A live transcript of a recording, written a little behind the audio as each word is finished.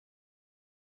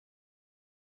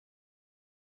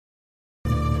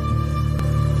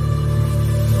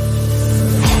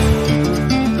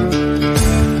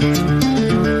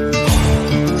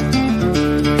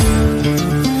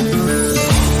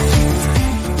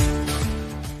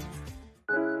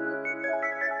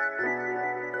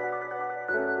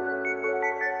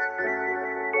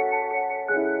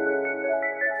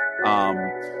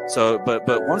So, but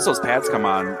once those pads come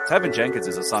on, Tevin Jenkins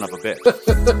is a son of a bitch.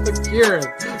 Kieran.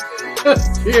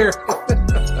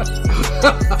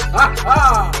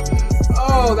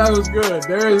 Oh, that was good.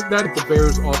 The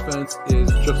Bears offense is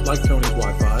just like Tony's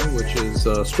Wi-Fi, which is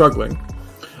struggling.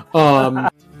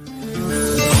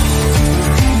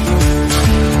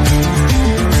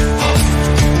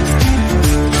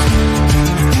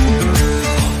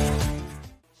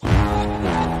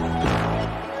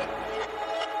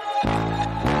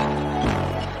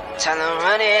 Time to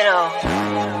run it all.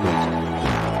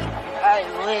 I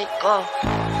wake up.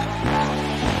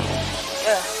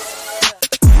 Yeah.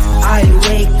 I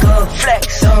wake up.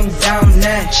 Flex. I'm down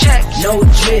that. Check. No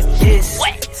drip. This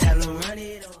wet. Time to run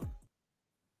it all.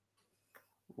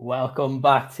 Welcome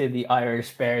back to the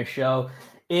Irish Bears Show.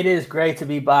 It is great to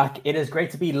be back. It is great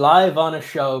to be live on a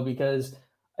show because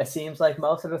it seems like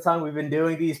most of the time we've been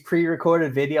doing these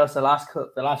pre-recorded videos the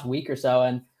last week or so,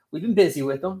 and we've been busy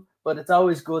with them. But it's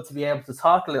always good to be able to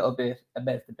talk a little bit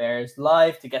about the Bears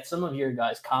live, to get some of your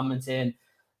guys' comments in.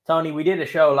 Tony, we did a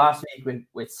show last week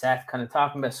with Seth, kind of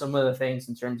talking about some of the things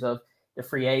in terms of the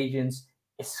free agents.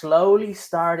 It's slowly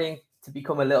starting to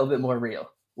become a little bit more real,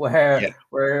 where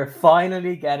we're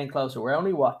finally getting closer. We're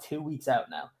only, 2 weeks out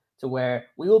now, to where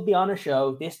we will be on a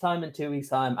show this time in 2 weeks'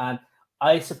 time, and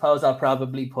I suppose I'll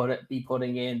probably be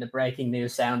putting in the breaking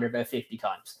news sounder about 50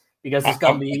 times, because it's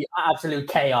going to be absolute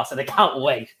chaos, and I can't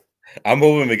wait. I'm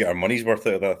hoping we get our money's worth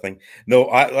out of that thing. No,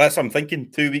 I'm thinking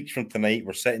 2 weeks from tonight,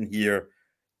 we're sitting here,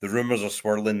 the rumours are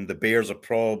swirling, the Bears are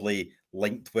probably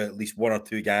linked with at least one or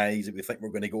two guys that we think we're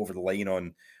going to go over the line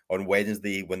on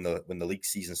Wednesday when the league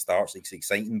season starts. It's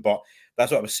exciting, but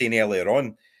that's what I was saying earlier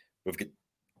on. We've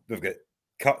got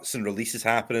cuts and releases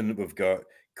happening, we've got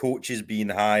coaches being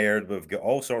hired, we've got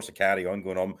all sorts of carry on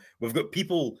going on. We've got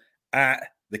people at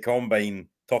the Combine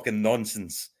talking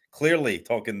nonsense, clearly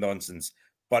talking nonsense.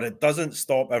 But it doesn't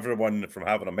stop everyone from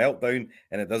having a meltdown,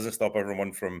 and it doesn't stop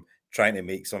everyone from trying to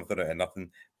make something out of nothing.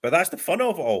 But that's the fun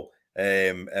of it all,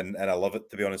 and I love it,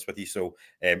 to be honest with you. So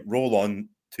roll on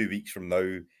 2 weeks from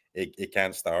now. It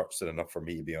can't start soon enough for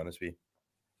me, to be honest with you.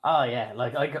 Oh, yeah.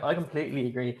 Like, I completely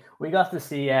agree. We got to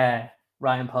see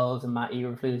Ryan Poles and Matt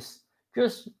Eberflus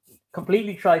just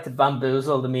completely try to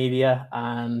bamboozle the media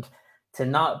and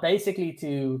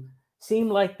to seem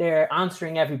like they're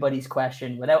answering everybody's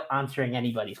question without answering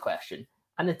anybody's question.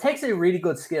 And it takes a really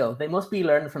good skill. They must be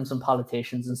learning from some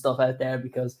politicians and stuff out there,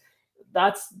 because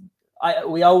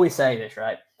we always say this,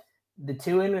 right? The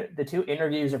two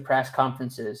interviews or press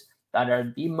conferences that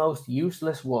are the most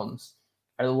useless ones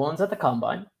are the ones at the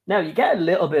Combine. Now, you get a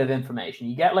little bit of information.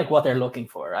 You get like what they're looking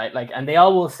for, right? Like, and they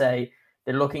all will say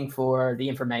they're looking for the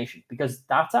information, because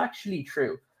that's actually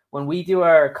true. When we do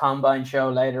our Combine show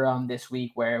later on this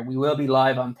week, where we will be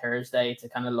live on Thursday to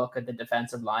kind of look at the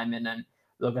defensive linemen and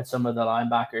look at some of the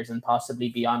linebackers, and possibly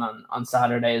be on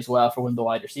Saturday as well for when the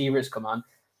wide receivers come on,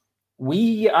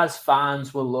 we as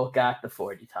fans will look at the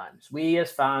 40 times. We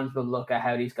as fans will look at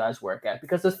how these guys work out,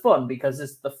 because it's fun, because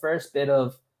it's the first bit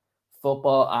of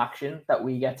football action that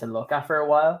we get to look at for a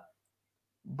while.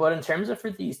 But in terms of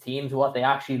for these teams, what they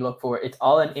actually look for, it's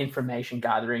all an information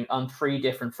gathering on three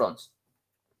different fronts.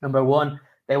 Number one,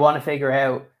 they want to figure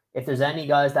out if there's any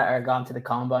guys that are gone to the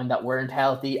Combine that weren't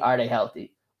healthy, are they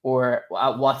healthy? Or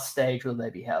at what stage will they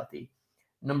be healthy?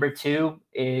 Number two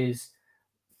is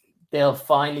they'll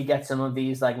finally get some of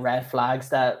these like red flags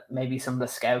that maybe some of the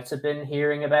scouts have been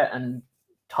hearing about, and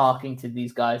talking to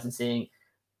these guys and seeing,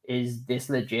 is this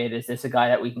legit? Is this a guy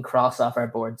that we can cross off our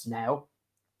boards now?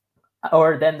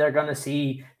 Or then they're going to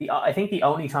see, I think the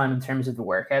only time in terms of the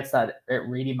workouts that it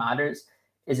really matters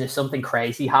is if something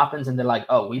crazy happens and they're like,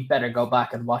 oh, we better go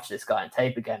back and watch this guy on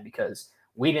tape again, because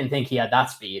we didn't think he had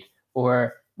that speed,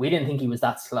 or we didn't think he was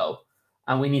that slow.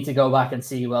 And we need to go back and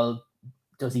see, well,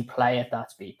 does he play at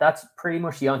that speed? That's pretty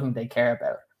much the only thing they care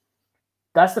about.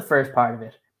 That's the first part of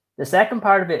it. The second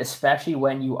part of it, especially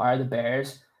when you are the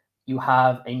Bears, you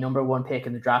have a number one pick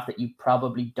in the draft that you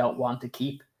probably don't want to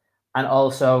keep. And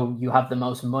also you have the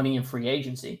most money in free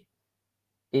agency.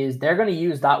 Is they're going to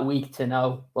use that week to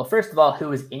know, well, first of all,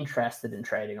 who is interested in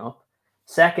trading up.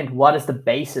 Second, what is the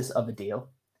basis of a deal?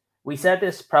 We said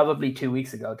this probably 2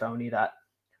 weeks ago, Tony, that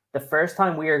the first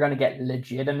time we are going to get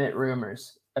legitimate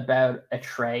rumors about a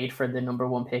trade for the number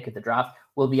one pick at the draft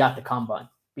will be at the Combine,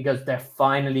 because they're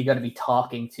finally going to be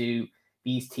talking to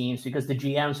these teams, because the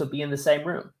GMs will be in the same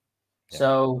room. Yeah.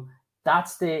 So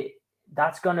that's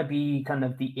going to be kind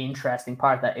of the interesting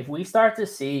part, that if we start to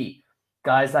see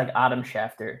guys like Adam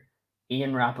Schefter,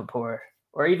 Ian Rappaport,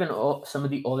 or even some of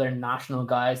the other national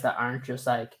guys that aren't just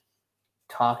like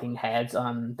talking heads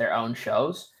on their own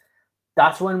shows,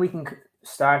 that's when we can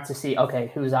start to see,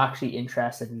 okay, who's actually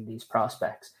interested in these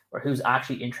prospects or who's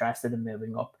actually interested in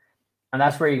moving up. And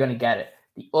that's where you're going to get it.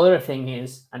 The other thing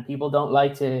is, and people don't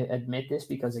like to admit this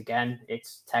because, again,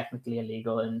 it's technically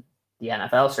illegal in the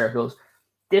NFL circles,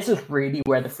 this is really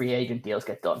where the free agent deals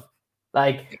get done.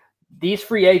 Like, these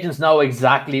free agents know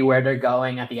exactly where they're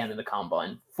going at the end of the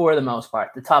combine, for the most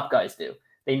part. The top guys do.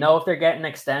 They know if they're getting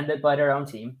extended by their own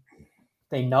team.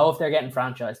 They know if they're getting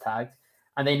franchise tagged.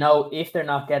 And they know if they're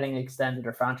not getting extended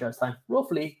or franchise time,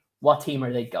 roughly what team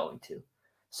are they going to.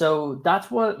 So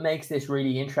that's what makes this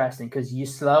really interesting, because you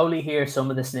slowly hear some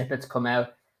of the snippets come out,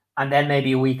 and then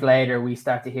maybe a week later we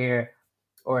start to hear,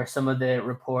 or some of the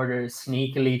reporters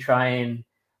sneakily try and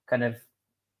kind of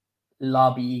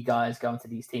lobby guys going to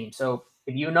these teams. So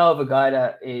if you know of a guy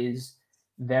that is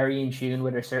very in tune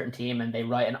with a certain team and they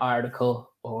write an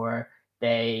article or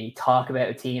they talk about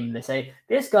a team and they say,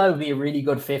 this guy would be a really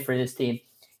good fit for this team,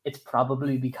 it's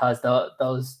probably because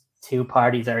those two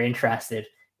parties are interested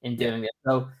in doing it.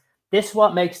 So this is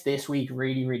what makes this week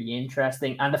really, really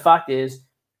interesting. And the fact is,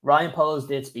 Ryan Poles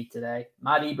did speak today.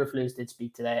 Matt Eberflus did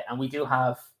speak today. And we do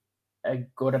have a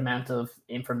good amount of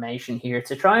information here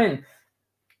to try and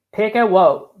pick out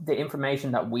what the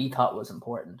information that we thought was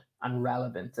important and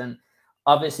relevant. And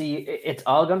obviously, it's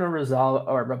all going to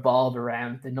revolve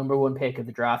around the number one pick of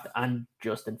the draft and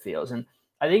Justin Fields. And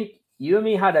I think you and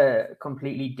me had a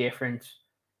completely different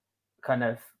kind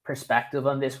of perspective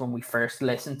on this when we first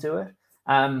listened to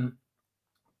it.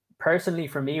 Personally,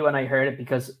 for me, when I heard it,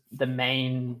 because the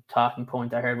main talking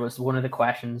point I heard was one of the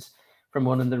questions from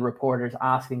one of the reporters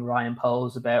asking Ryan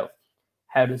Poles about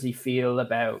how does he feel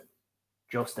about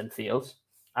Justin Fields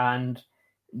and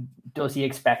does he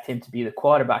expect him to be the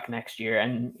quarterback next year?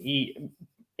 And he,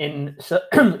 in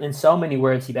so many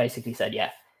words, he basically said,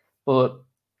 yeah. But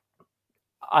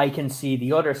I can see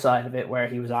the other side of it where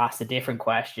he was asked a different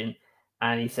question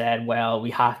and he said, well, we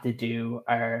have to do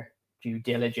our due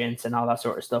diligence and all that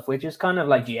sort of stuff, which is kind of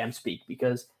like GM speak,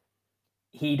 because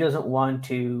he doesn't want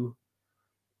to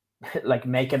like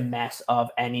make a mess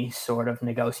of any sort of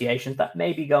negotiations that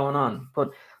may be going on. But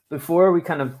before we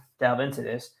kind of delve into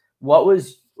this, what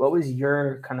was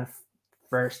your kind of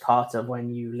first thoughts of when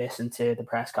you listened to the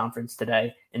press conference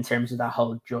today in terms of that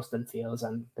whole Justin Fields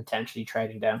and potentially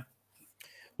trading down?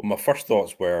 Well, my first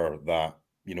thoughts were that,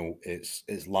 you know, it's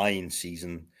Lions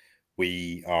season.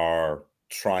 We are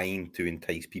trying to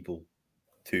entice people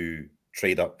to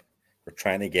trade up. We're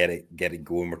trying to get it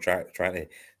going. We're trying to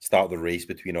start the race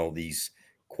between all these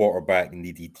quarterback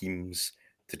needy teams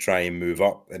to try and move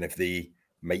up. And if they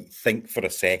might think for a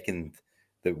second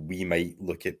that we might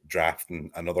look at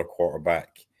drafting another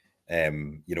quarterback,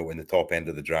 you know, in the top end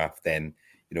of the draft, then,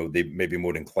 you know, they may be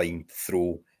more inclined to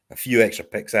throw a few extra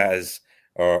picks at us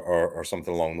or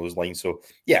something along those lines. So,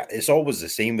 yeah, it's always the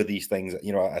same with these things.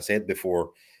 You know, I said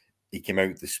before he came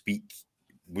out to speak,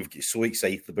 we've get so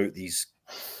excited about these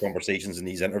conversations and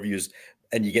these interviews,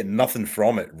 and you get nothing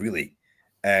from it, really.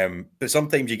 But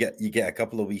sometimes you get a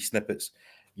couple of wee snippets.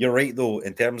 You're right, though,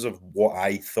 in terms of what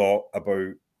I thought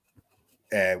about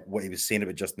what he was saying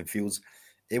about Justin Fields.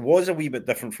 It was a wee bit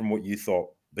different from what you thought,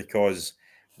 because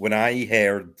when I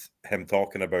heard him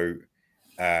talking about,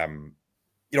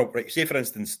 you know, right, say for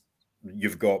instance,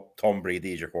 you've got Tom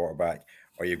Brady as your quarterback,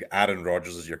 or you've got Aaron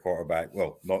Rodgers as your quarterback.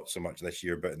 Well, not so much this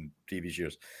year, but in previous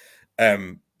years.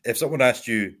 If someone asked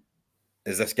you,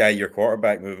 is this guy your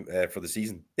quarterback for the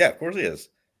season? Yeah, of course he is.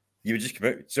 You would just come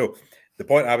out. So the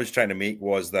point I was trying to make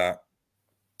was that,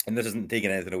 and this isn't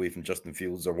taking anything away from Justin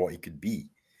Fields or what he could be.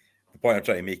 The point I'm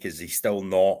trying to make is he's still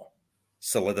not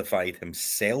solidified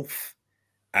himself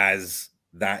as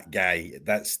that guy.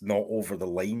 That's not over the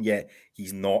line yet.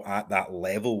 He's not at that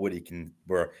level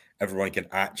where everyone can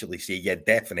actually say, yeah,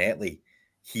 definitely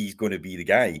he's going to be the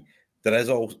guy. There's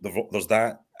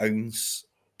that ounce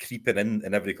creeping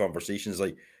in every conversation. It's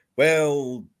like,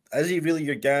 well, is he really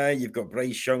your guy? You've got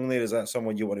Bryce Young there. Is that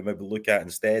someone you want to maybe look at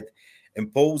instead?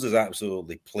 And Poles is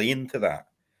absolutely playing to that.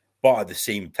 But at the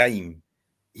same time,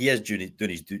 he is doing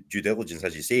his due diligence,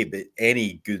 as you say. But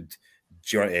any good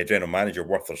general manager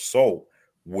worth their salt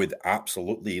would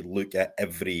absolutely look at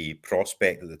every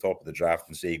prospect at the top of the draft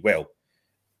and say, well,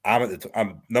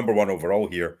 I'm number one overall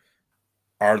here.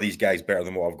 Are these guys better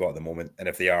than what I've got at the moment? And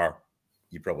if they are,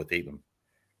 you probably take them.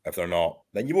 If they're not,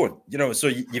 then you won't. You know, so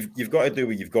you've got to do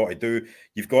what you've got to do.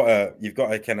 You've got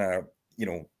to kind of, you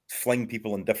know, fling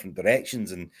people in different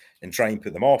directions and try and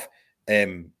put them off.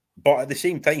 But at the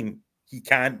same time, he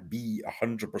can't be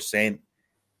 100%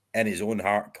 in his own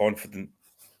heart confident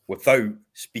without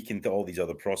speaking to all these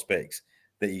other prospects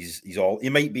that he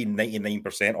might be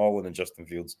 99% all in Justin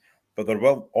Fields, but there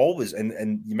will always,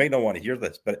 and you might not want to hear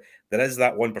this, but there is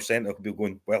that 1% of people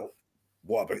going, well,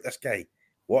 what about this guy?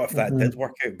 What if that did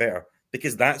work out better?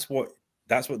 Because that's what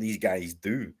these guys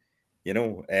do, you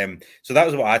know. So that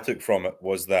was what I took from it,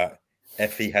 was that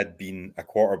if he had been a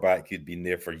quarterback who'd been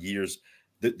there for years,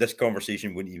 this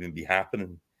conversation wouldn't even be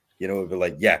happening. You know, it'd be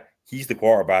like, yeah, he's the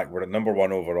quarterback. We're at number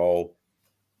 1 overall,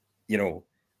 you know,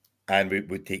 and we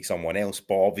would take someone else.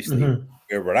 But obviously,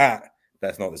 where we're at,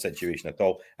 that's not the situation at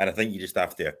all. And I think you just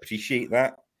have to appreciate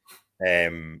that.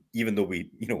 Even though we,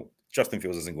 you know, Justin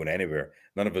Fields isn't going anywhere.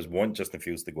 None of us want Justin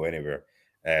Fields to go anywhere.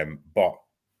 But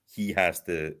he has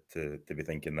to be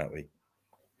thinking that way.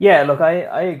 Yeah, look,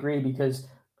 I agree, because,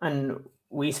 and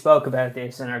we spoke about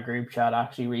this in our group chat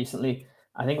actually recently.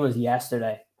 I think it was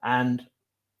yesterday. And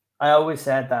I always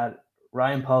said that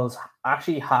Ryan Poles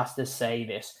actually has to say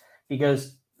this,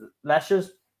 because let's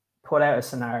just put out a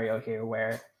scenario here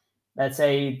where, let's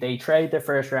say they trade their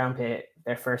first round pick,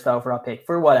 their first overall pick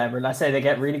for whatever. Let's say they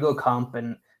get really good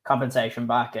compensation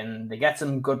back and they get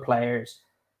some good players.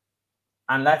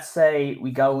 And let's say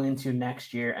we go into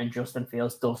next year and Justin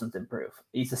Fields doesn't improve.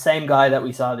 He's the same guy that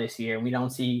we saw this year. We don't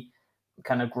see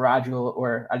kind of gradual,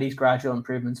 or at least gradual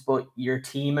improvements, but your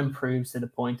team improves to the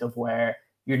point of where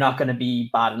you're not going to be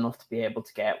bad enough to be able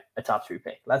to get a top 3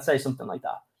 pick. Let's say something like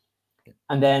that.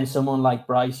 And then someone like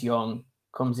Bryce Young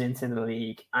comes into the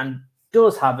league and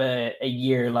does have a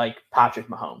year like Patrick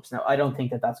Mahomes. Now, I don't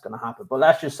think that that's going to happen, but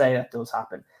let's just say that does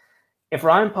happen. If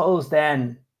Ryan Poles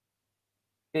then,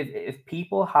 if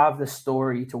people have the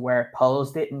story to where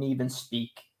Poles didn't even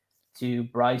speak to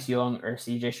Bryce Young or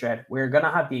CJ Stroud, we're going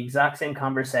to have the exact same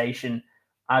conversation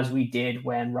as we did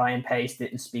when Ryan Pace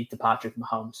didn't speak to Patrick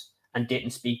Mahomes and didn't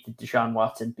speak to Deshaun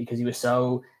Watson because he was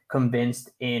so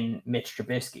convinced in Mitch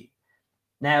Trubisky.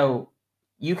 Now,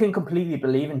 you can completely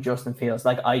believe in Justin Fields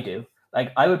like I do.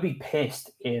 Like, I would be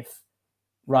pissed if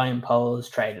Ryan Poles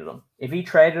traded him. If he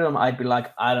traded him, I'd be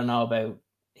like, I don't know about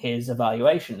his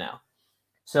evaluation now.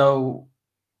 So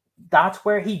that's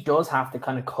where he does have to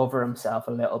kind of cover himself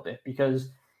a little bit, because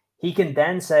he can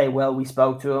then say, well, we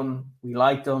spoke to him, we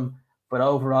liked him, but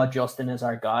overall Justin is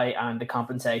our guy and the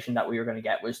compensation that we were going to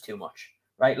get was too much,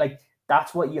 right? Like,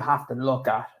 that's what you have to look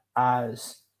at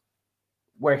as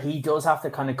where he does have to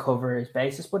kind of cover his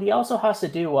bases, but he also has to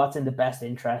do what's in the best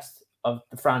interest of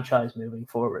the franchise moving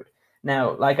forward.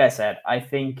 Now, like I said, I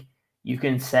think you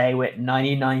can say with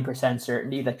 99%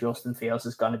 certainty that Justin Fields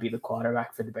is going to be the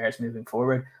quarterback for the Bears moving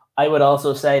forward. I would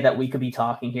also say that we could be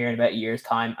talking here in about a year's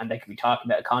time and they could be talking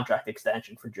about a contract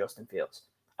extension for Justin Fields.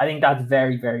 I think that's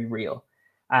very, very real,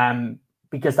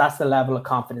 because that's the level of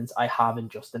confidence I have in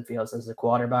Justin Fields as a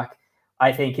quarterback.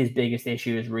 I think his biggest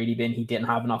issue has really been he didn't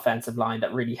have an offensive line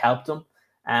that really helped him.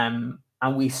 And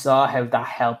we saw how that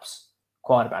helps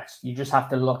quarterbacks. You just have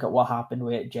to look at what happened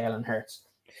with Jalen Hurts.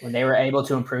 When they were able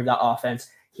to improve that offense,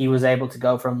 he was able to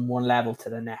go from one level to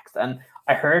the next. And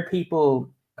I heard people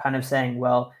kind of saying,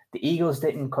 well, the Eagles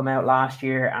didn't come out last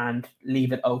year and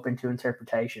leave it open to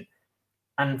interpretation.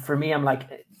 And for me, I'm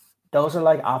like, those are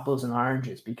like apples and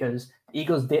oranges, because the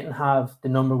Eagles didn't have the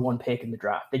number 1 pick in the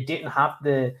draft. They didn't have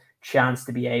the chance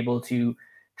to be able to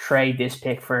trade this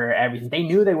pick for everything. They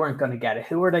knew they weren't going to get it.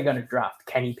 Who are they going to draft?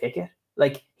 Kenny Pickett?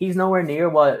 Like, he's nowhere near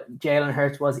what Jalen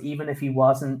Hurts was, even if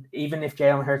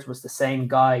Jalen Hurts was the same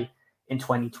guy in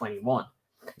 2021.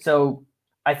 So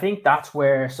I think that's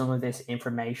where some of this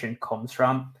information comes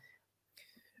from.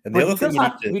 And the other thing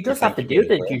you just have to do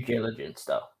the due diligence,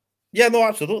 though. Yeah, no,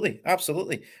 absolutely.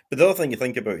 But the other thing you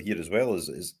think about here as well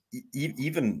is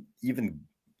even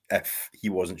if he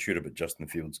wasn't sure about Justin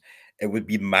Fields, it would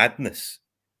be madness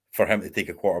for him to take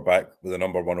a quarterback with a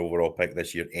number 1 overall pick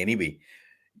this year anyway.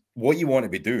 What you want to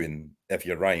be doing if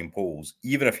you're Ryan Poles,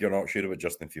 even if you're not sure about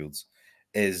Justin Fields,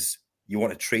 is you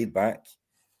want to trade back,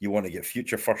 you want to get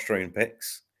future first-round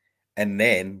picks, and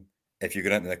then if you're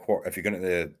going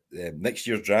into the next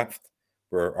year's draft,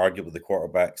 where arguably the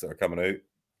quarterbacks that are coming out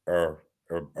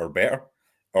are better,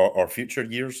 or future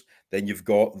years, then you've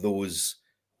got those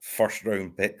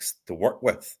first-round picks to work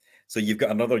with. So you've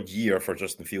got another year for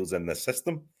Justin Fields in this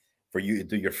system for you to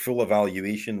do your full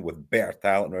evaluation with better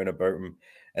talent around about him.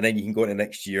 And then you can go into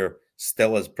next year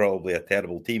still as probably a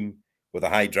terrible team with a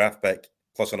high draft pick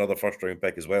plus another first-round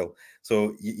pick as well.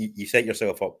 So you set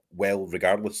yourself up well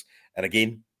regardless. And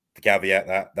again, the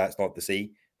caveat that's not to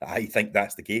say that I think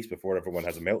that's the case before everyone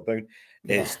has a meltdown.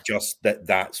 Yeah. It's just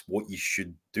that's what you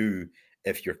should do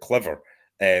if you're clever.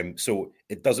 So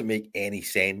it doesn't make any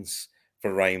sense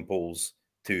for Ryan Poles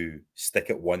to stick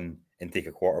at 1 and take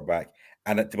a quarterback.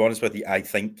 And to be honest with you, I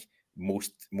think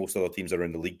most other teams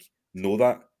around the league know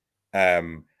that.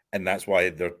 And that's why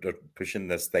they're pushing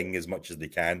this thing as much as they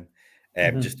can.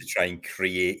 just to try and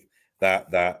create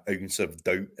that ounce of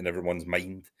doubt in everyone's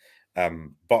mind.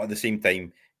 But at the same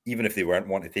time, even if they weren't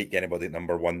wanting to take anybody at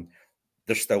number one,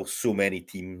 there's still so many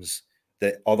teams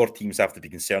that other teams have to be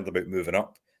concerned about moving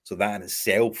up. So that in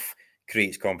itself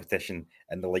creates competition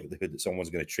and the likelihood that someone's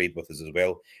going to trade with us as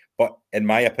well. But in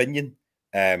my opinion,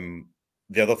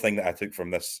 the other thing that I took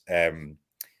from this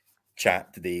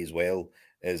chat today as well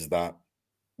is that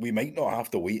we might not have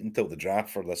to wait until the draft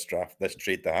for this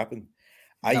trade to happen.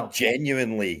 I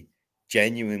genuinely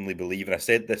believe, and I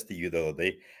said this to you the other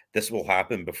day, this will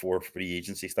happen before free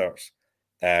agency starts.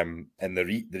 And the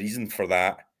reason for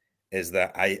that is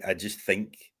that I just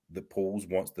think that Poles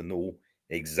wants to know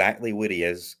exactly where he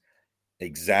is,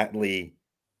 exactly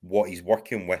what he's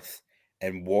working with,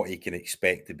 and what he can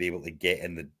expect to be able to get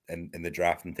in the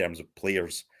draft in terms of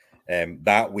players.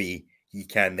 That way, he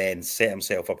can then set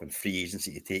himself up in free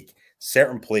agency to take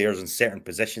certain players in certain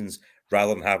positions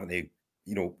rather than having to,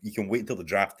 you can wait until the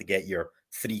draft to get your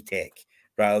 3 tech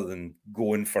rather than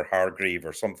going for Hargrave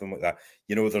or something like that.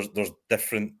 There's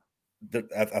different.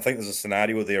 I think there's a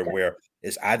scenario there where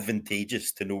it's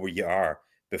advantageous to know where you are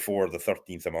before the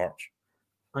 13th of March.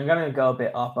 I'm going to go a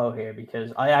bit oppo here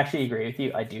because I actually agree with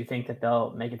you. I do think that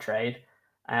they'll make a trade.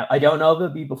 I don't know if it'll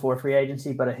be before free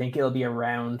agency, but I think it'll be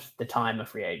around the time of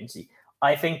free agency.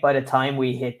 I think by the time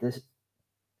we hit this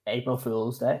April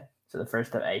Fool's Day, so the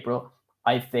 1st of April,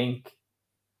 I think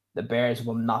the Bears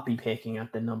will not be picking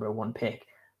at the number 1 pick,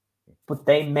 but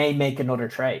they may make another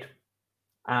trade.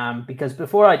 Because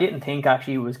before I didn't think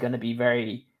actually it was going to be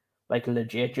very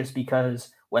legit, just because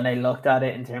when I looked at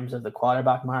it in terms of the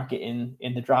quarterback market in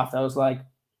the draft, I was like,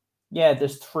 yeah,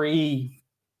 there's 3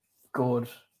 good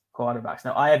quarterbacks.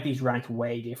 Now I have these ranked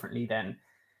way differently than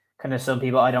kind of some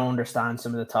people. I don't understand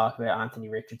some of the talk about Anthony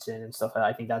Richardson and stuff.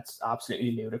 I think that's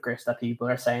absolutely ludicrous that people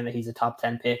are saying that he's a top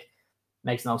 10 pick.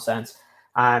 Makes no sense.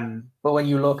 But when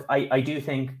you look, I do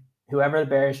think whoever the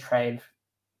Bears trade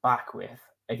back with,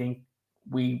 I think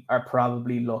we are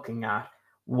probably looking at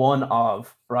one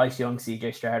of Bryce Young,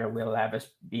 CJ Stroud, or Will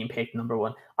Levis being picked number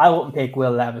 1. I wouldn't pick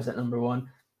Will Levis at number 1.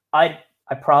 I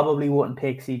probably wouldn't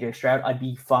pick CJ Stroud. I'd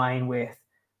be fine with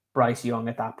Bryce Young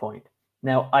at that point.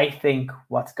 Now, I think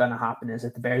what's going to happen is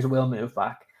that the Bears will move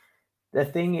back. The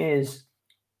thing is,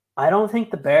 I don't think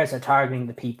the Bears are targeting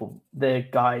the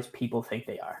guys people think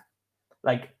they are.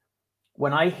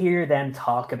 When I hear them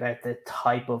talk about the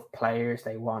type of players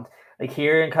they want,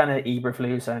 hearing kind of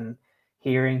Eberflus and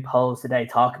hearing Poles today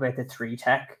talk about the 3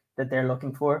 tech that they're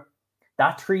looking for,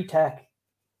 that 3 tech,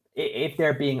 if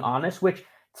they're being honest, which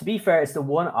to be fair, is the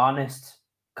one honest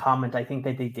comment I think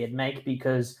that they did make,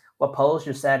 because what Poles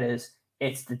just said is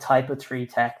it's the type of 3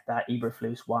 tech that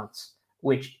Eberflus wants,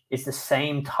 which is the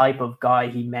same type of guy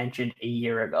he mentioned a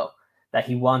year ago, that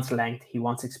he wants length, he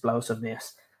wants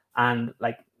explosiveness. And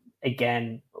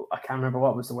again, I can't remember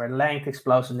what was the word, length,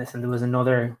 explosiveness, and there was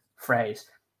another phrase.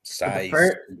 Size.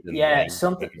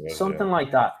 Something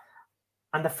like that.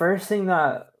 And the first thing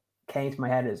that came to my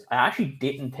head is I actually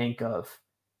didn't think of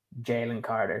Jalen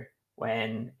Carter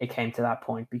when it came to that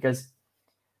point, because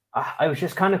I was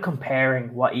just kind of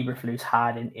comparing what Eberflus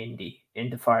had in Indy, in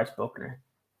DeForest Buckner.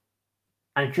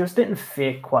 And it just didn't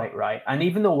fit quite right. And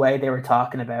even the way they were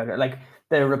talking about it,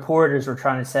 the reporters were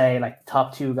trying to say the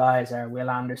top 2 guys are Will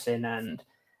Anderson and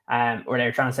or they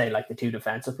were trying to say the 2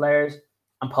 defensive players.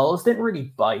 And Poles didn't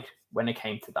really bite when it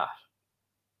came to that.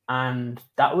 And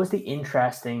that was the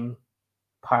interesting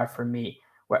part for me,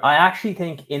 where I actually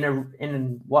think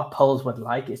in what Poles would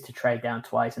like is to trade down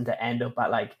twice and to end up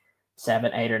at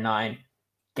 7, 8, or 9,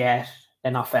 get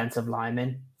an offensive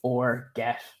lineman or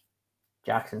get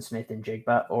Jackson Smith and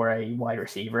Jigba or a wide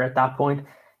receiver at that point.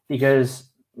 Because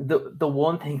the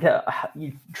one thing that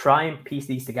you try and piece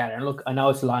these together, and look, I know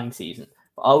it's lying season,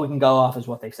 but all we can go off is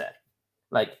what they said.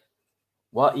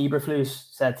 What Eberflus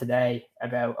said today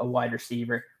about a wide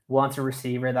receiver, wants a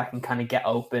receiver that can kind of get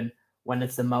open when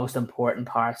it's the most important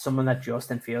part, someone that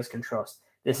Justin Fields can trust.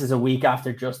 This is a week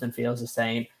after Justin Fields is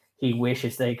saying he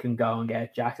wishes they can go and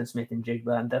get Jackson Smith and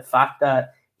Jigba. And the fact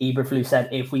that Eberflus said,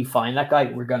 if we find that guy,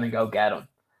 we're going to go get him.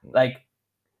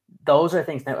 Those are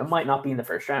things. Now, it might not be in the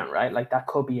first round, right? That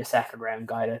could be a second round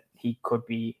guy that he could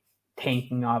be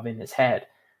thinking of in his head.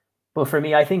 But for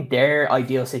me, I think their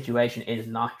ideal situation is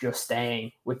not just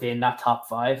staying within that top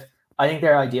 5. I think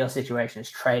their ideal situation is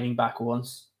trading back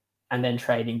once and then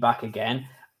trading back again.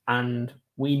 And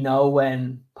we know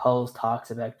when Poles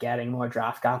talks about getting more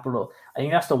draft capital, I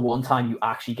think that's the one time you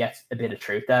actually get a bit of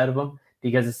truth out of him,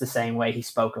 because it's the same way he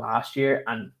spoke last year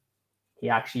and he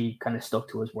actually kind of stuck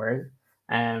to his word.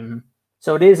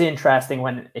 So it is interesting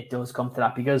when it does come to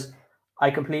that, because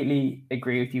I completely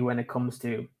agree with you when it comes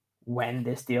to when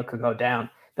this deal could go down.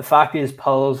 The fact is,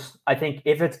 Poles, I think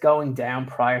if it's going down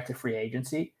prior to free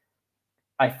agency,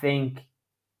 I think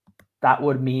that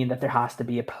would mean that there has to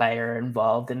be a player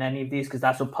involved in any of these, because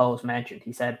that's what Poles mentioned.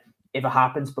 He said if it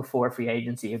happens before free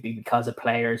agency, it'd be because a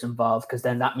player is involved, because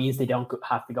then that means they don't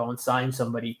have to go and sign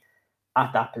somebody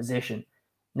at that position.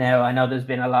 Now, I know there's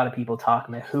been a lot of people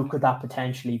talking about who could that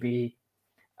potentially be.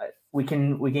 We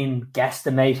can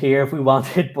guesstimate here if we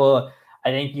wanted, but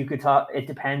I think you could talk. It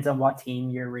depends on what team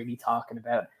you're really talking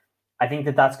about. I think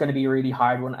that's going to be a really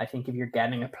hard one. I think if you're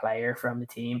getting a player from the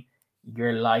team,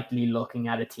 you're likely looking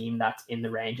at a team that's in the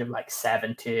range of like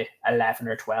 7 to 11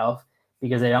 or 12,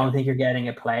 because I don't think you're getting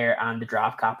a player and the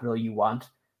draft capital you want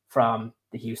from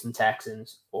the Houston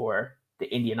Texans or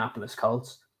the Indianapolis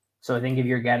Colts. So I think if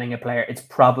you're getting a player, it's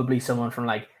probably someone from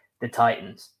like the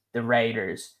Titans, the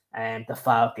Raiders, and the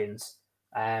Falcons.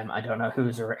 I don't know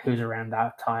who's around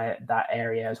that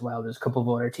area as well. There's a couple of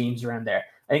other teams around there.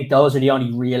 I think those are the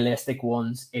only realistic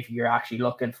ones if you're actually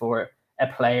looking for a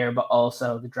player, but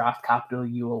also the draft capital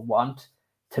you will want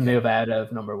to move out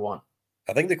of number one.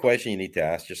 I think the question you need to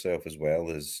ask yourself as well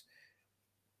is,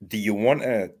 do you want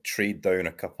to trade down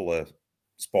a couple of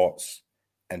spots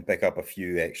and pick up a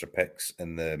few extra picks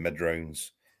in the mid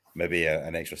rounds, maybe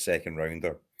an extra second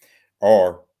rounder?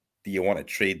 Or do you want to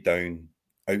trade down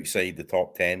outside the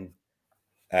top 10?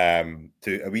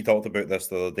 We talked about this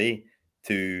the other day,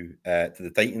 to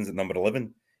the Titans at number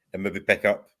 11, and maybe pick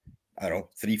up, I don't know,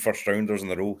 3 first rounders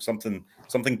in a row,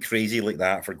 something crazy like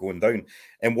that for going down.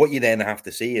 And what you then have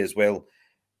to say is, well,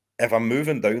 if I'm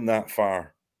moving down that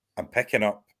far, I'm picking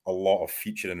up a lot of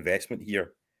future investment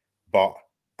here, but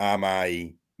am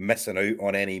I missing out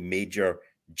on any major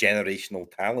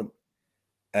generational talent?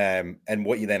 And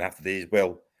what you then have to do is,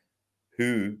 well,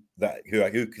 who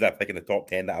could I pick in the top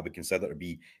 10 that I would consider to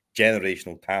be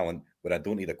generational talent when I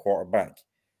don't need a quarterback?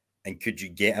 And could you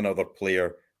get another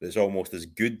player that's almost as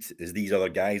good as these other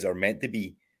guys are meant to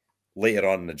be later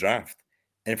on in the draft?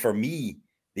 And for me,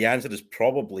 the answer is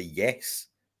probably yes,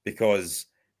 because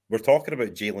we're talking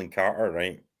about Jalen Carter,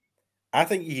 right? I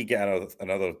think you could get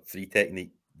another 3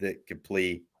 technique that could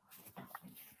play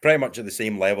pretty much at the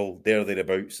same level,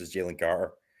 thereabouts, as Jalen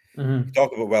Carter. Mm-hmm.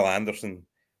 Talk about Will Anderson.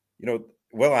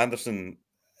 Will Anderson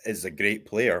is a great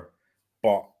player,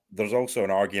 but there's also an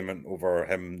argument over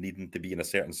him needing to be in a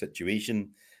certain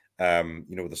situation.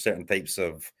 There's certain types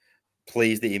of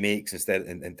plays that he makes instead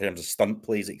in terms of stunt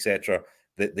plays, etc.,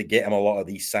 that they get him a lot of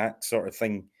these sacks sort of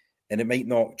thing, and it might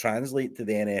not translate to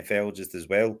the NFL just as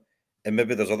well. And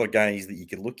maybe there's other guys that you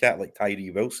could look at, like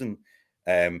Tyree Wilson,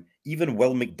 even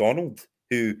Will McDonald,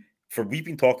 who we've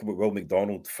been talking about Will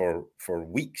McDonald for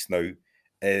weeks now,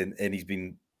 and he's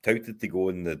been touted to go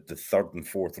in the 3rd and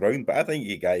 4th round, but I think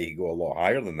a guy could go a lot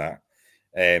higher than that.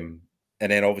 And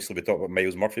then obviously we talked about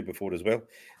Myles Murphy before as well.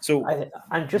 So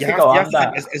and just to go on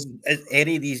that, is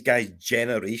any of these guys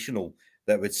generational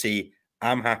that would say,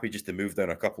 I'm happy just to move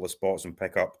down a couple of spots and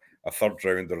pick up a 3rd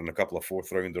rounder and a couple of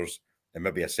 4th rounders and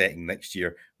maybe a second next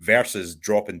year, versus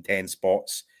dropping 10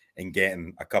 spots and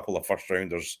getting a couple of 1st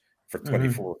rounders for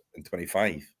 24 and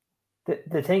 25?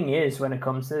 The thing is, when it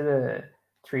comes to the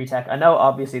 3 tech, I know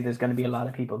obviously there's going to be a lot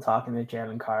of people talking about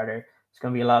Jalen Carter. There's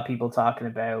going to be a lot of people talking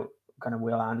about kind of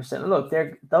Will Anderson. Look,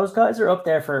 those guys are up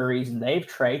there for a reason. They have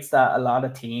traits that a lot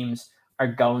of teams are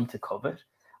going to covet.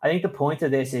 I think the point of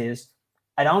this is,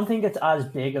 I don't think it's as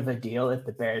big of a deal if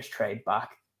the Bears trade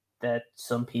back that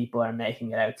some people are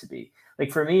making it out to be.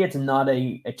 Like, for me, it's not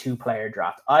a 2-player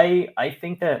draft. I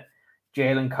think that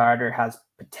Jalen Carter has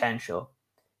potential.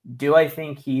 Do I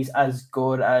think he's as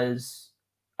good as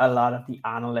a lot of the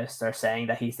analysts are saying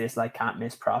that he's this like can't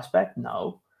miss prospect?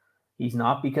 No, he's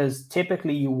not, because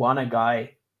typically you want a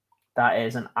guy that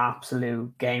is an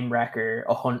absolute game wrecker,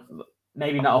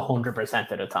 maybe not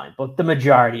 100% of the time, but the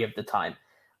majority of the time.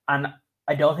 And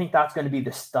I don't think that's going to be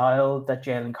the style that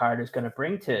Jalen Carter is going to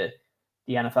bring to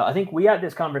the NFL. I think we had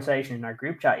this conversation in our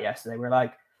group chat yesterday. We're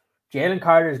like, Jalen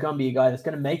Carter is going to be a guy that's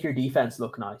going to make your defense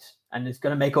look nice, and it's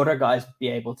going to make other guys be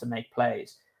able to make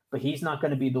plays, but he's not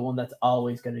going to be the one that's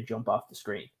always going to jump off the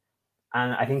screen.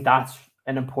 And I think that's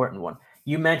an important one.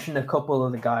 You mentioned a couple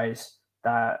of the guys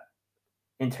that,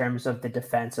 in terms of the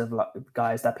defensive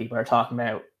guys that people are talking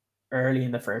about early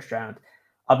in the 1st round.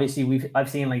 Obviously, I've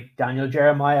seen like Daniel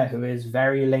Jeremiah, who is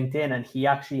very linked in, and he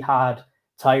actually had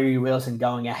Tyree Wilson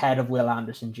going ahead of Will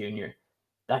Anderson Jr.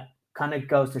 That kind of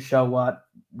goes to show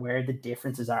where the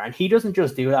differences are. And he doesn't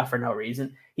just do that for no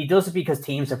reason. He does it because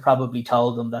teams have probably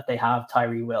told them that they have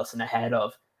Tyree Wilson ahead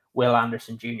of Will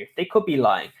Anderson Jr. They could be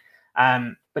lying.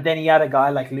 But then he had a guy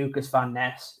like Lucas Van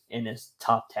Ness in his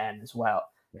top 10 as well,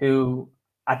 who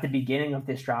at the beginning of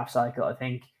this draft cycle, I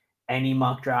think any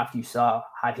mock draft you saw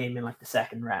had him in like the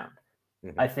second round.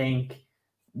 Mhm. I think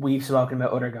we've spoken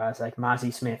about other guys like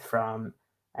Mazi Smith from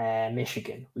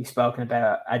Michigan. We've spoken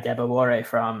about Adebawore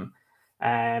from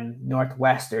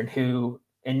Northwestern, who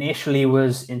initially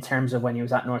was, in terms of when he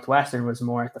was at Northwestern, was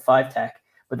more at the 5 tech,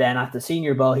 but then at the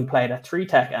Senior Bowl he played at 3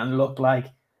 tech and looked like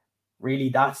really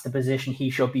that's the position he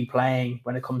should be playing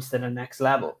when it comes to the next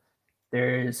level.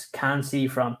 There's Kansi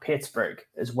from Pittsburgh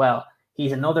as well.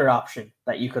 He's another option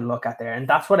that you could look at there, and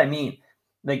that's what I mean.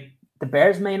 Like, the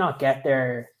Bears may not get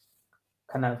their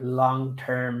kind of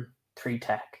long-term 3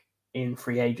 tech in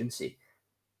free agency,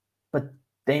 but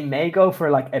they may go for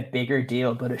like a bigger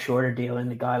deal but a shorter deal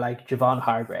in a guy like Javon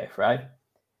Hargrave, right?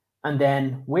 And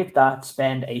then with that,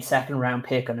 spend a second round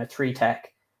pick on a 3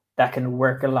 tech that can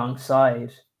work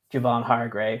alongside Javon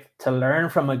Hargrave to learn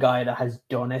from a guy that has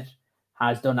done it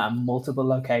at multiple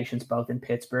locations, both in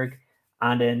Pittsburgh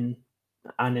and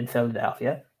in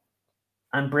Philadelphia,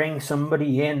 and bring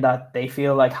somebody in that they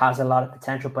feel like has a lot of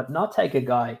potential, but not take a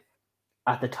guy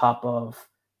at the top of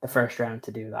the first round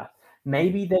to do that.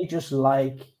 Maybe they just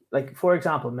like for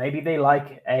example, maybe they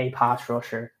like a pass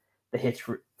rusher that hits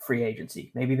free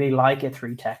agency. Maybe they like a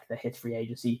 3 tech that hits free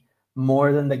agency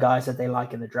more than the guys that they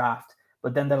like in the draft.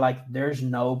 But then they're like, there's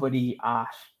nobody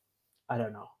at, I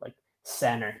don't know, like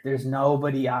center. There's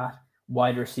nobody at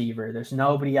wide receiver. There's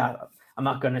nobody at, I'm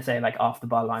not going to say like off the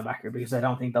ball linebacker because I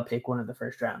don't think they'll pick one in the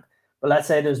first round. But let's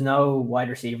say there's no wide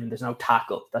receiver and there's no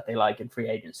tackle that they like in free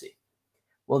agency.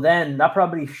 Well, then that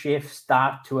probably shifts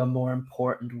that to a more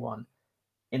important one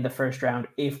in the first round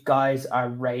if guys are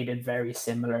rated very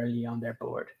similarly on their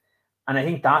board. And I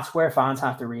think that's where fans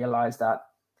have to realize that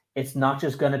it's not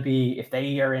just going to be, if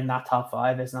they are in that top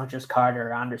 5, it's not just Carter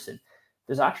or Anderson.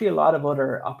 There's actually a lot of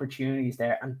other opportunities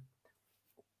there. And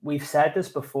we've said this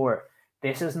before,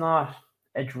 this is not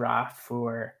a draft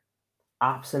for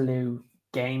absolute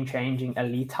game-changing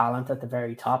elite talent at the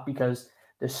very top, because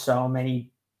there's so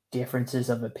many differences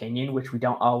of opinion, which we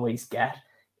don't always get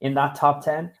in that top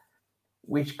 10,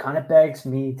 which kind of begs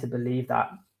me to believe that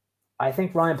I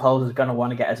think Ryan Poles is going to want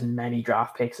to get as many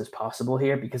draft picks as possible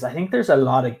here, because I think there's a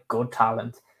lot of good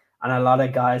talent and a lot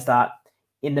of guys that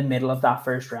in the middle of that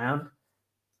first round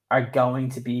are going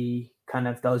to be kind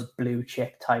of those blue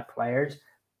chip type players.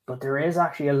 But there is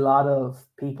actually a lot of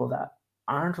people that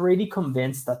aren't really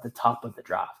convinced at the top of the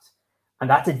draft. And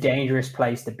that's a dangerous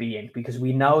place to be in, because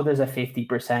we know there's a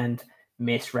 50%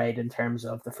 miss rate in terms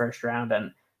of the first round. And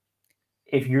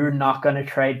if you're not going to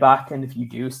trade back, and if you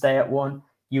do stay at 1,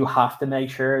 you have to make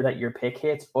sure that your pick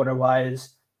hits.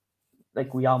 Otherwise,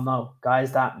 like we all know,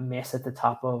 guys that miss at the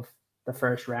top of the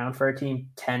first round for a team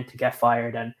tend to get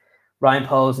fired. And Ryan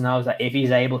Poles knows that if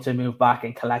he's able to move back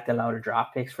and collect a load of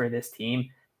draft picks for this team,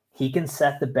 he can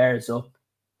set the Bears up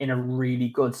in a really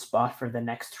good spot for the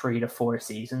next 3 to 4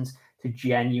 seasons to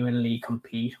genuinely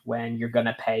compete when you're going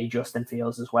to pay Justin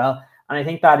Fields as well. And I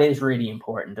think that is really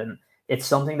important. And it's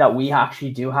something that we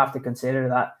actually do have to consider,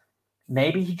 that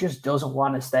maybe he just doesn't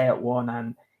want to stay at 1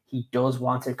 and he does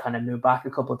want to kind of move back a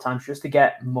couple of times just to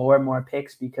get more and more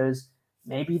picks, because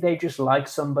maybe they just like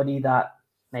somebody that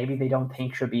maybe they don't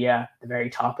think should be at the very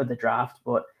top of the draft.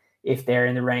 But if they're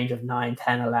in the range of 9,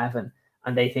 10, 11,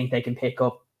 and they think they can pick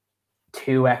up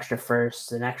 2 extra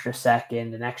firsts, an extra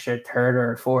second, an extra third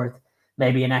or fourth,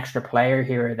 maybe an extra player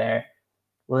here or there,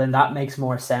 well, then that makes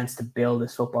more sense to build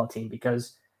this football team.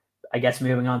 Because I guess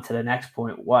moving on to the next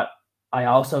point, what I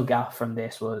also got from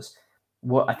this was,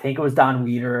 what I think it was Dan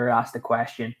Wheeler asked the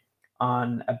question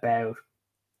on about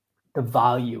the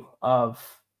value of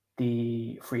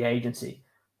the free agency.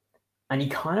 And he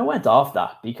kind of went off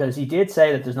that, because he did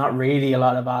say that there's not really a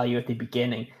lot of value at the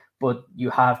beginning, but you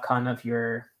have kind of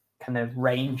your kind of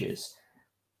ranges.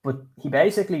 But he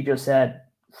basically just said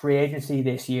free agency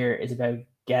this year is about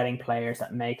getting players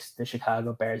that makes the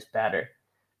Chicago Bears better.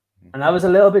 And that was a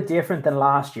little bit different than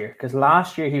last year, because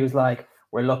last year he was like,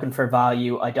 we're looking for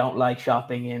value. I don't like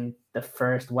shopping in the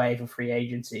first wave of free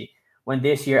agency. When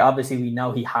this year, obviously, we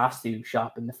know he has to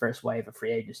shop in the first wave of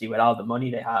free agency with all the money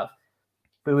they have.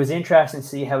 But it was interesting to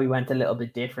see how he went a little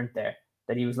bit different there,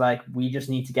 that he was like, we just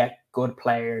need to get good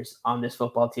players on this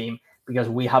football team because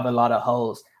we have a lot of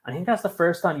holes. I think that's the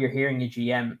first time you're hearing a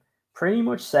GM pretty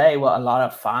much say what a lot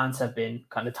of fans have been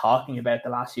kind of talking about the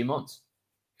last few months.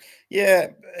 Yeah,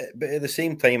 but at the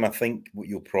same time, I think what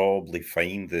you'll probably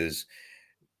find is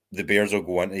the Bears will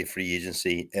go into free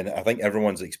agency, and I think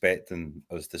everyone's expecting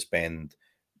us to spend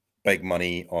big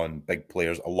money on big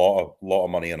players, a lot of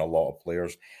money on a lot of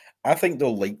players. I think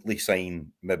they'll likely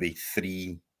sign maybe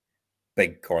 3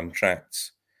 big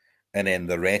contracts, and then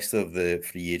the rest of the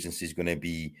free agency is going to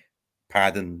be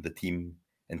padding the team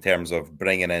in terms of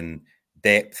bringing in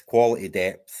depth, quality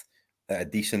depth at a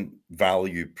decent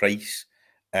value price.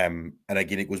 And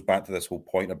again, it goes back to this whole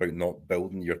point about not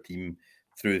building your team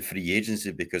through free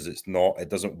agency because it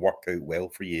doesn't work out well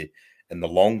for you in the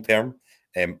long term.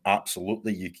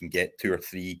 Absolutely, you can get 2 or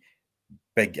 3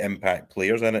 big impact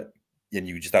players in it, and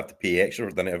you just have to pay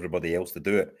extra than everybody else to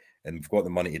do it. And we've got the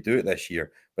money to do it this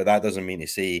year, but that doesn't mean to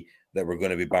say that we're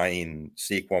going to be buying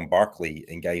Saquon Barkley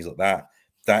and guys like that.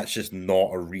 That's just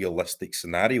not a realistic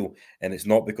scenario, and it's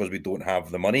not because we don't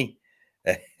have the money.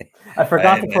 I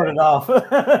forgot to put it off.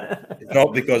 It's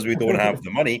not because we don't have the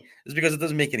money. It's because it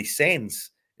doesn't make any sense.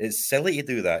 It's silly to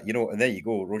do that, and there you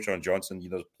go, Roschon Johnson.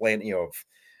 There's plenty of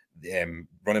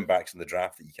running backs in the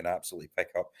draft that you can absolutely pick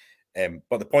up.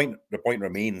 But the point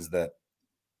remains that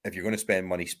if you're going to spend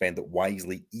money, spend it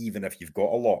wisely, even if you've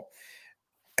got a lot.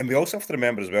 And we also have to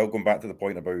remember as well, going back to the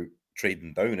point about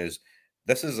trading down, is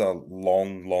this is a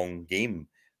long, long game.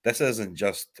 This isn't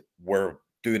just we're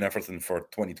doing everything for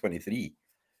 2023.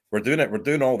 We're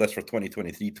doing all this for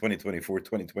 2023, 2024,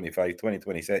 2025,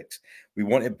 2026. We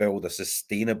want to build a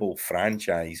sustainable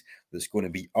franchise that's going to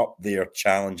be up there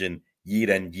challenging year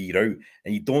in, year out.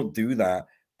 And you don't do that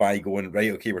by going,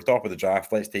 right, okay, we're top of the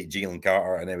draft, let's take Jalen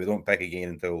Carter, and then we don't pick again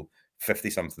until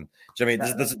 50-something. Do you know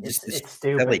what I mean? It's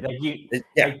stupid.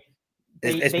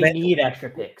 They need extra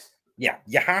picks. Yeah,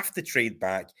 you have to trade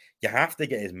back. You have to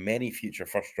get as many future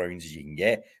first rounds as you can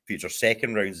get, future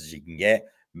second rounds as you can get,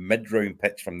 mid-round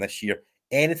picks from this year.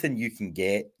 Anything you can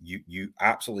get, you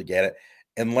absolutely get it.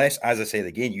 Unless, as I said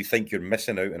again, you think you're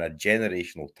missing out on a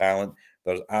generational talent,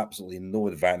 there's absolutely no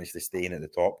advantage to staying at the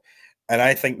top. And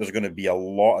I think there's going to be a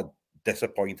lot of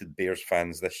disappointed Bears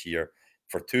fans this year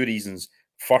for 2 reasons.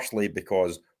 Firstly,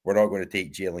 because we're not going to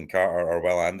take Jalen Carter or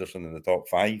Will Anderson in the top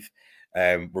 5.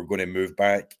 We're going to move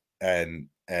back and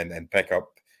pick up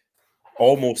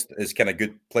almost as kind of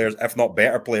good players, if not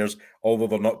better players, although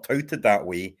they're not touted that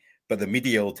way, but the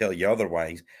media will tell you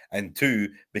otherwise. And 2,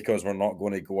 because we're not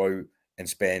going to go out and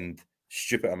spend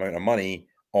stupid amount of money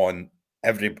on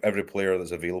every player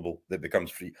that's available that becomes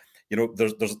free.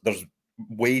 There's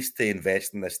ways to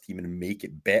invest in this team and make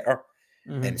it better,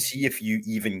 and see if you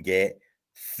even get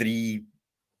 3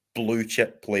 blue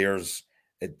chip players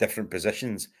at different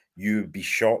positions. You would be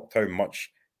shocked how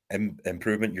much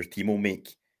improvement your team will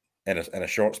make in a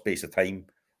short space of time,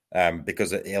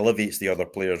 because it elevates the other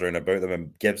players around about them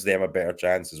and gives them a better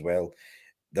chance as well.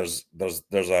 There's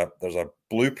a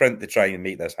blueprint to try and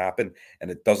make this happen, and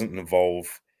it doesn't involve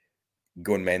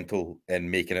going mental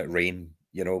and making it rain,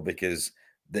 because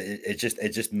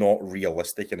it's just not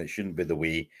realistic, and it shouldn't be the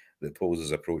way that Poles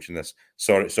is approaching this.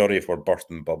 Sorry if we're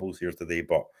bursting bubbles here today,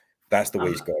 but that's the way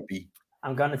it's got to be.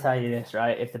 I'm going to tell you this,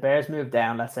 right? If the Bears move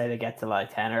down, let's say they get to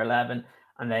like 10 or 11,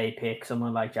 and they pick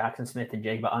someone like Jackson Smith and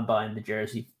Jigba, I'm buying the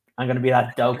jersey. I'm going to be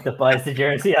that dope that buys the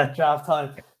jersey at draft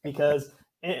time, because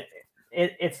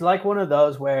it's like one of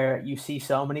those where you see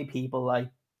so many people like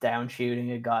down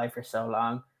shooting a guy for so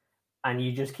long, and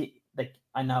you just keep like,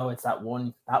 I know it's that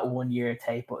one year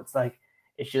tape, but it's like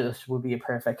it just would be a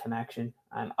perfect connection.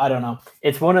 And I don't know,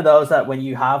 it's one of those that when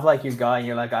you have like your guy and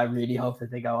you're like, I really hope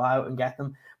that they go out and get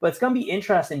them. But it's going to be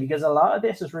interesting because a lot of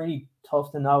this is really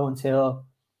tough to know until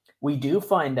we do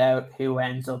find out who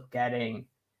ends up getting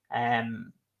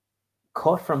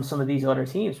cut from some of these other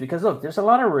teams. Because look, there's a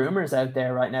lot of rumors out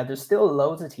there right now. There's still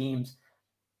loads of teams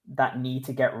that need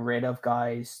to get rid of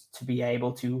guys to be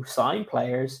able to sign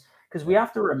players. Because we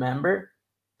have to remember,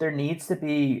 there needs to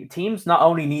be teams not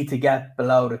only need to get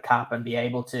below the cap and be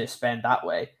able to spend that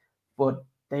way, but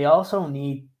they also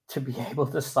need to be able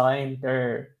to sign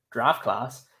their draft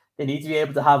class. They need to be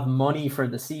able to have money for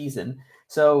the season.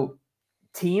 So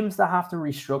teams that have to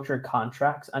restructure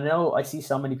contracts, I know I see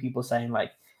so many people saying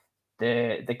like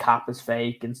the cap is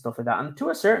fake and stuff like that. And to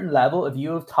a certain level, if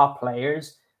you have top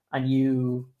players and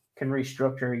you can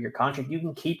restructure your contract, you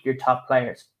can keep your top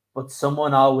players. But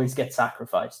someone always gets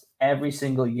sacrificed every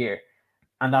single year.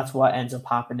 And that's what ends up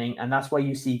happening. And that's why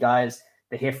you see guys,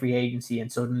 they hit free agency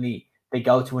and suddenly they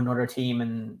go to another team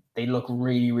and they look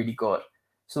really, really good.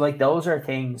 So like those are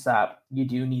things that you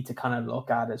do need to kind of look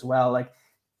at as well. Like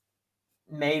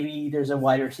maybe there's a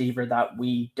wide receiver that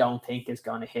we don't think is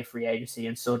going to hit free agency,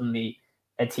 and suddenly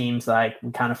a team's like,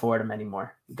 we can't afford him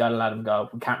anymore. We got to let him go.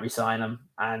 We can't re-sign him.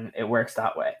 And it works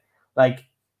that way. Like,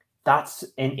 that's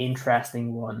an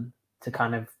interesting one to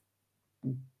kind of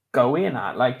go in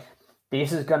at. Like,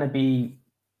 this is going to be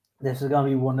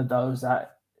one of those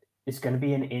that is going to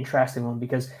be an interesting one,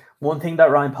 because one thing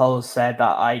that Ryan Poles said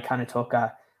that I kind of took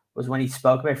at was when he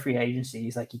spoke about free agency,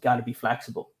 he's like, you got to be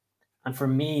flexible. And for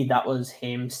me, that was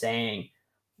him saying,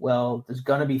 well, there's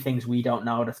going to be things we don't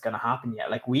know that's going to happen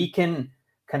yet. Like, we can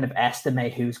kind of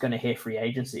estimate who's going to hit free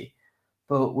agency,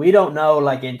 but we don't know,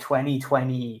 like in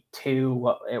 2022,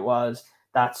 what it was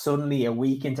that suddenly a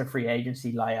week into free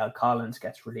agency, La'el Collins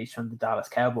gets released from the Dallas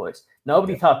Cowboys.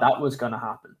 Nobody thought that was going to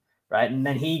happen, right? And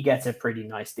then he gets a pretty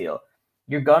nice deal.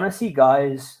 You're going to see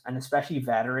guys, and especially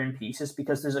veteran pieces,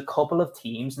 because there's a couple of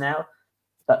teams now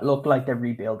that look like they're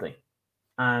rebuilding,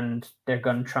 and they're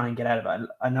going to try and get out of it.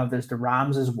 I know there's the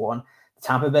Rams is one. The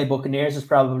Tampa Bay Buccaneers is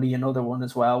probably another one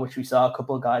as well, which we saw a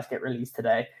couple of guys get released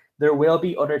today. There will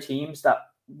be other teams that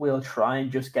will try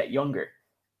and just get younger.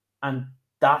 And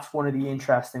that's one of the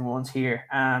interesting ones here.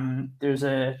 There's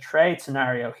a trade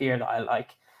scenario here that I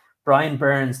like. Brian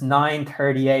Burns,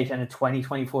 938 and a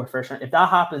 2024 first round. If that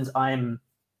happens, I'm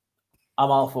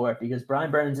all for it, because Brian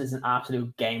Burns is an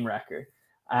absolute game wrecker.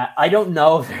 I don't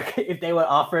know if they would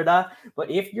offer that,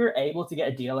 but if you're able to get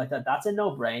a deal like that, that's a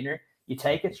no-brainer. You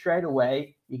take it straight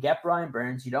away. You get Brian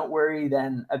Burns. You don't worry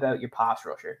then about your pass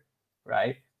rusher,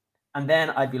 right? And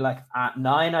then I'd be like, at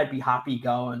 9, I'd be happy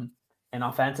going an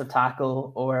offensive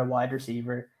tackle or a wide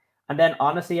receiver. And then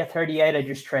honestly, at 38, I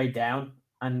just trade down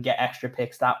and get extra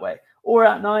picks that way. Or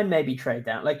at 9, maybe trade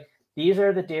down. Like, these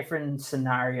are the different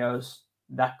scenarios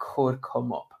that could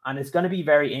come up. And it's going to be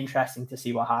very interesting to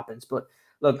see what happens. But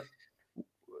look,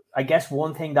 I guess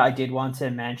one thing that I did want to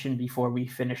mention before we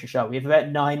finish the show, we have about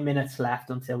 9 minutes left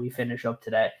until we finish up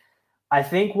today. I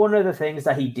think one of the things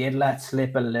that he did let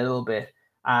slip a little bit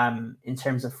in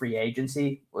terms of free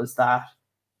agency was that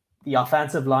the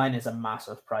offensive line is a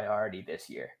massive priority this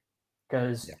year.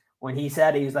 Because when he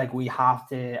said, he's like, we have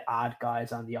to add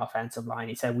guys on the offensive line.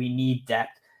 He said, we need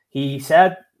depth. He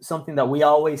said something that we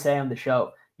always say on the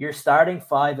show. Your starting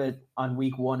 5 on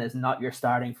week 1 is not your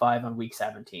starting 5 on week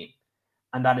 17.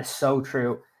 And that is so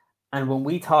true. And when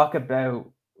we talk about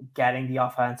getting the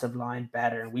offensive line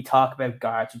better, and we talk about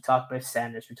guards, we talk about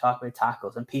centers, we talk about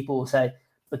tackles, and people will say,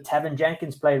 but Tevin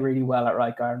Jenkins played really well at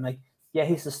right guard. I'm like, yeah,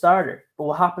 he's the starter. But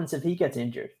what happens if he gets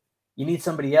injured? You need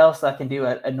somebody else that can do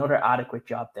another adequate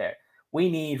job there.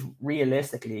 We need,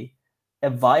 realistically, a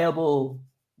viable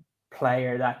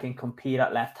player that can compete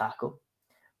at left tackle.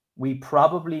 We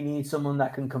probably need someone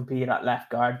that can compete at left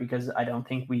guard, because I don't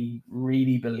think we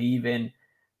really believe in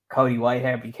Cody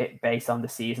Whitehair based on the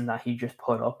season that he just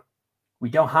put up. We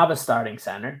don't have a starting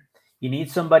center. You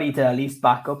need somebody to at least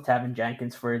back up Tevin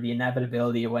Jenkins for the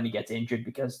inevitability of when he gets injured,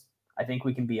 because I think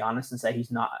we can be honest and say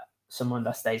he's not someone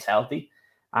that stays healthy.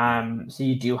 So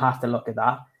you do have to look at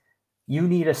that. You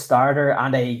need a starter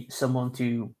and someone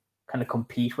to kind of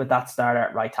compete with that starter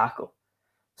at right tackle.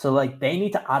 So like, they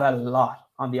need to add a lot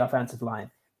on the offensive line.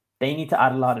 They need to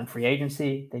add a lot in free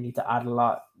agency. They need to add a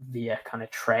lot via kind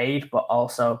of trade, but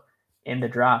also in the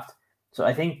draft. So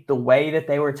I think the way that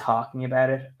they were talking about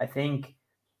it, I think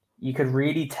you could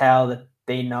really tell that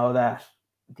they know that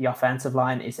the offensive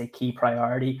line is a key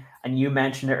priority. And you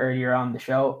mentioned it earlier on the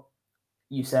show.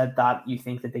 You said that you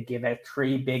think that they give out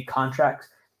 3 big contracts.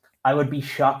 I would be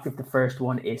shocked if the first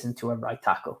one isn't to a right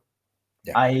tackle.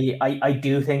 Yeah. I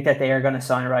do think that they are going to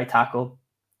sign a right tackle.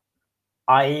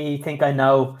 I think I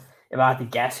know, if I had to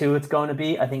guess who it's going to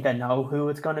be, I think I know who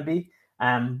it's going to be.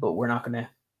 But we're not going to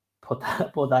put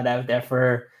that out there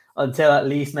for until at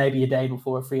least maybe a day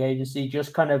before free agency,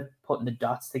 just kind of putting the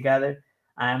dots together.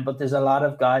 But there's a lot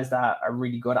of guys that are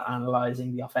really good at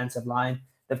analyzing the offensive line.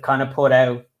 They've kind of put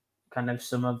out kind of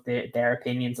some of their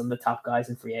opinions on the top guys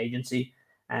in free agency.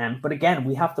 But again,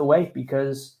 we have to wait,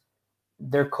 because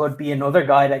there could be another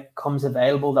guy that comes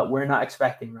available that we're not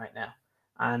expecting right now.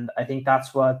 And I think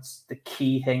that's what's the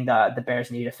key thing that the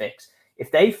Bears need to fix.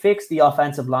 If they fix the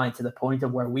offensive line to the point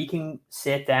of where we can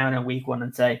sit down in week 1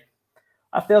 and say,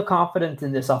 I feel confident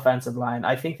in this offensive line,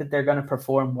 I think that they're going to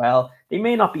perform well. They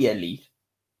may not be elite,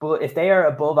 but if they are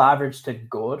above average to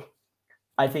good,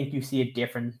 I think you see a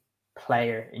different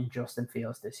player in Justin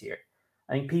Fields this year.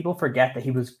 I think people forget that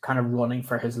he was kind of running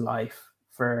for his life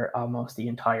for almost the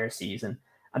entire season.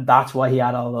 And that's why he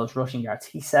had all those rushing yards.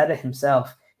 He said it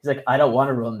himself. He's like, I don't want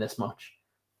to run this much.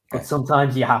 But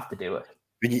sometimes you have to do it.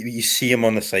 When you see him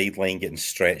on the sideline getting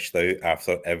stretched out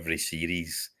after every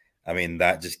series, I mean,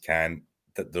 that just can't.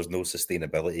 There's no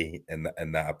sustainability in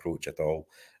that approach at all.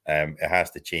 It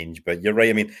has to change. But you're right.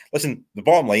 I mean, listen, the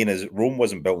bottom line is Rome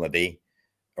wasn't built in a day,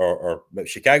 or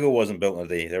Chicago wasn't built in a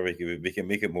day. There we can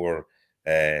make it more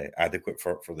adequate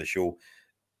for the show.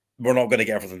 We're not going to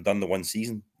get everything done the one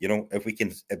season. You know, if we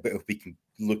can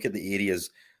look at the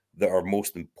areas that are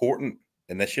most important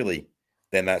initially,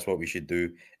 then that's what we should do.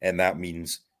 And that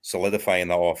means solidifying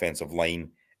the offensive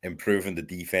line, improving the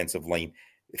defensive line.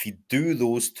 If you do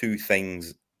those 2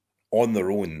 things on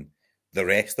their own, the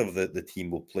rest of the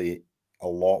team will play a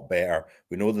lot better.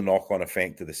 We know the knock-on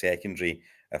effect to the secondary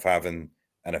of having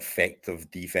an effective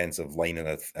defensive line and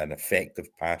an effective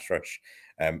pass rush,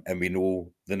 and we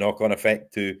know the knock-on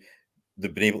effect to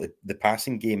the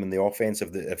passing game and the offense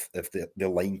if the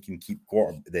line can keep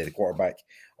the quarterback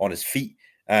on his feet,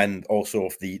 and also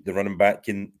if the running back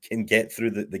can get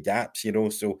through the gaps,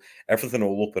 so everything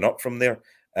will open up from there.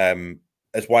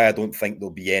 That's why I don't think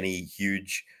there'll be any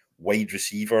huge wide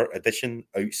receiver addition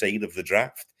outside of the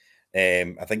draft.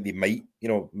 I think they might,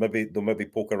 maybe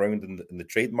poke around in the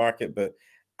trade market, but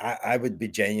I would be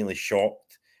genuinely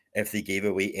shocked if they gave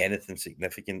away anything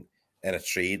significant in a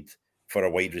trade for a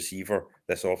wide receiver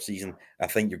this offseason. I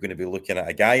think you're going to be looking at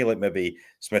a guy like maybe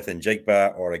Smith and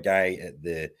Jigba, or a guy at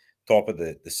the top of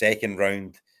the second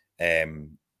round.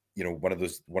 One of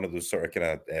those sort of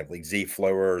kind of like Zay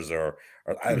Flowers or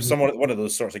someone, one of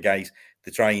those sorts of guys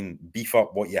to try and beef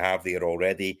up what you have there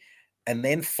already, and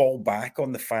then fall back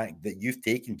on the fact that you've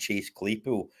taken Chase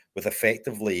Claypool with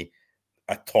effectively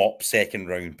a top second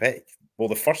round pick. Well,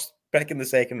 the first pick in the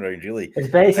second round, really. It's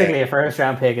basically a first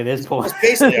round pick at this point. It's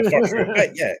basically a first round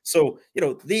pick, yeah. So,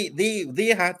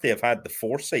 they had to have had the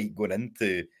foresight going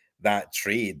into that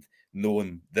trade,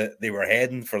 knowing that they were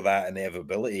heading for that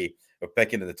inevitability of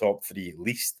picking in the top three at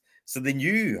least. So they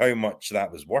knew how much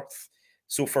that was worth.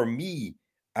 So for me,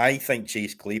 I think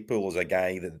Chase Claypool is a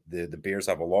guy that the Bears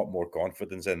have a lot more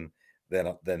confidence in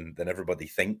than everybody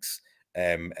thinks.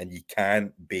 And you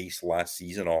can't base last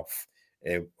season off,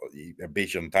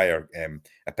 base your entire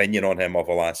opinion on him of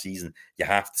a last season. You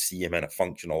have to see him in a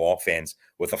functional offense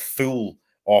with a full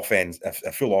offense,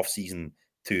 a full off season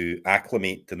to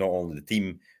acclimate to not only the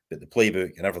team, but the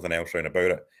playbook and everything else around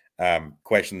about it.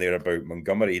 Question there about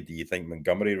Montgomery. Do you think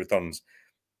Montgomery returns?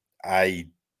 I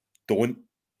don't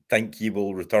think he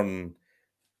will return.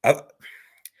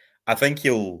 I think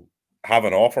he'll have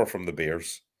an offer from the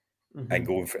Bears and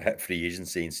go and hit free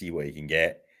agency and see what he can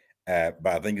get. But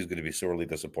I think he's going to be sorely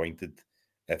disappointed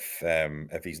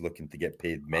if he's looking to get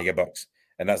paid mega bucks.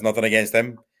 And that's nothing against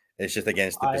him. It's just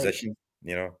against the position,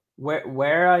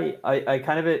 Where I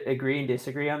kind of agree and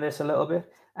disagree on this a little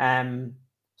bit.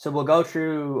 So we'll go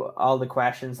through all the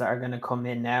questions that are going to come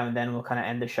in now, and then we'll kind of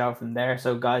end the show from there.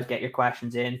 So guys, get your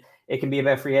questions in. It can be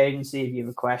about free agency if you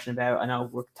have a question about. I know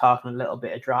we're talking a little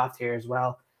bit of draft here as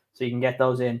well, so you can get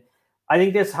those in. I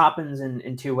think this happens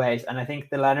in two ways, and I think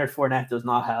the Leonard Fournette does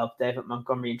not help David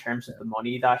Montgomery in terms of the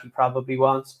money that he probably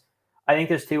wants. I think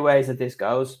there's two ways that this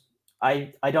goes.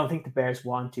 I don't think the Bears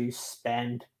want to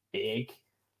spend big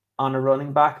on a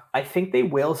running back. I think they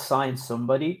will sign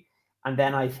somebody, and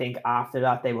then I think after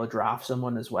that they will draft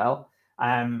someone as well.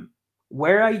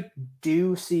 Where I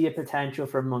do see a potential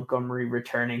for Montgomery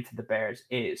returning to the Bears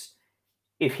is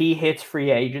if he hits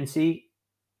free agency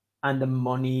and the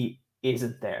money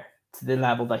isn't there to the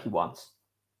level that he wants.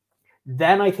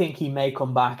 Then I think he may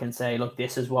come back and say, look,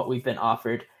 this is what we've been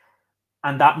offered.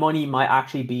 And that money might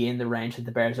actually be in the range that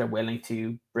the Bears are willing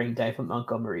to bring David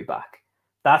Montgomery back.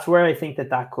 That's where I think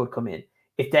that could come in.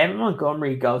 If David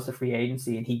Montgomery goes to free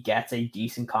agency and he gets a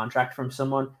decent contract from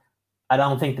someone, I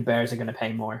don't think the Bears are going to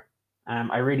pay more.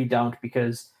 I really don't,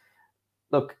 because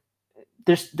look,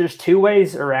 there's two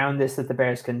ways around this that the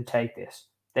Bears can take this.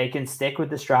 They can stick with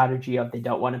the strategy of they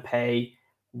don't want to pay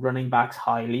running backs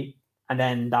highly, and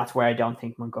then that's where I don't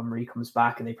think Montgomery comes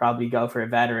back, and they probably go for a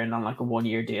veteran on like a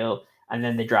 1-year deal, and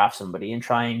then they draft somebody and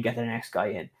try and get the next guy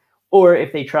in. Or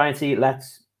if they try and see,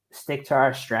 let's stick to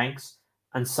our strengths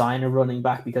and sign a running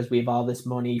back because we have all this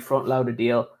money, front-loaded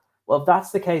deal. Well, if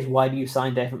that's the case, why do you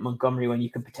sign David Montgomery when you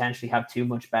could potentially have two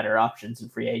much better options in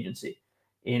free agency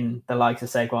in the likes of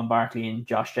Saquon Barkley and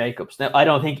Josh Jacobs? Now, I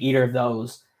don't think either of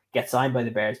those get signed by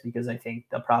the Bears because I think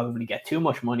they'll probably get too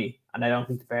much money, and I don't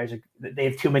think the Bears they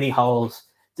have too many holes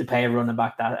to pay a running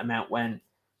back that amount when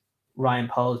Ryan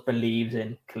Poles believes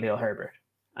in Khalil Herbert.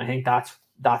 I think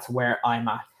that's where I'm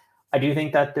at. I do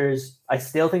think that I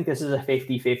still think this is a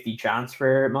 50-50 chance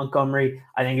for Montgomery.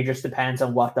 I think it just depends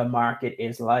on what the market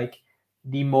is like.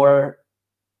 The more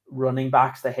running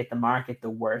backs that hit the market, the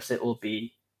worse it will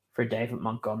be for David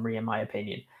Montgomery, in my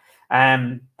opinion.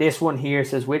 This one here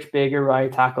says, which bigger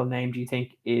right tackle name do you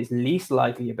think is least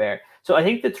likely a Bear? So I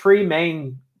think the three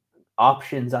main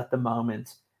options at the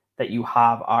moment that you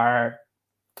have are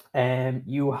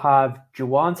you have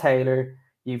Juwan Taylor,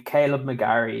 you have Caleb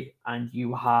McGarry, and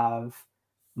you have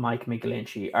Mike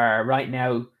McGlinchey are right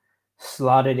now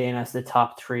slotted in as the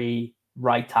top three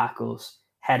right tackles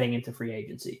heading into free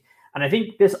agency. And I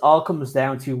think this all comes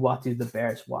down to what do the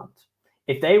Bears want.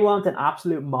 If they want an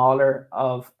absolute mauler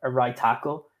of a right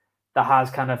tackle that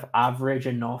has kind of average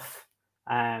enough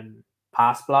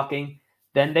pass blocking,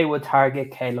 then they would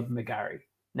target Caleb McGarry.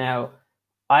 Now,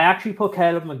 I actually put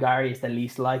Caleb McGarry as the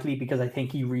least likely because I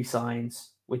think he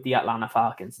re-signs with the Atlanta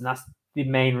Falcons, and that's the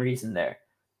main reason there.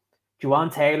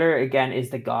 Juwan Taylor, again, is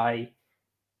the guy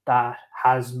that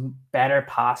has better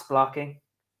pass blocking,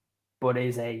 but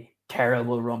is a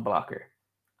terrible run blocker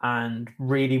and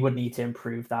really would need to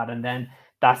improve that. And then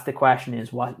that's the question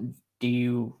is, what do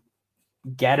you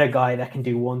get a guy that can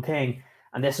do one thing?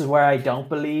 And this is where I don't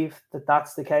believe that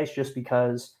that's the case, just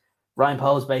because Ryan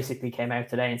Poles basically came out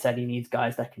today and said he needs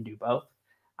guys that can do both.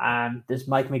 There's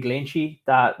Mike McGlinchey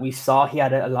that we saw he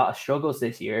had a lot of struggles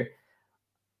this year.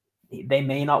 They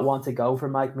may not want to go for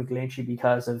Mike McGlinchey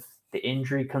because of the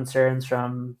injury concerns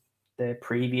from the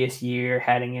previous year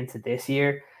heading into this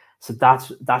year. So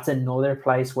that's another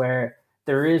place where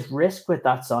there is risk with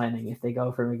that signing if they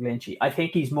go for McGlinchey. I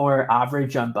think he's more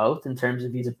average on both in terms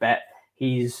of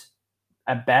he's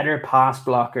a better pass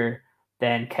blocker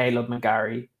than Caleb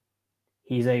McGarry.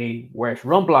 He's a worse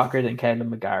run blocker than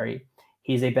Caleb McGarry.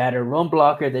 He's a better run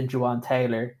blocker than Juwan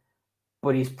Taylor,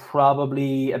 but he's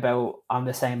probably about on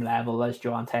the same level as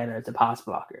Juwan Taylor as a pass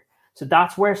blocker. So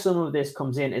that's where some of this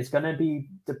comes in. It's going to be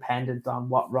dependent on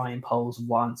what Ryan Poles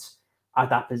wants at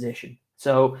that position.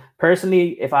 So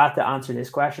personally, if I had to answer this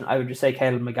question, I would just say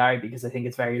Caleb McGarry because I think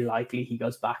it's very likely he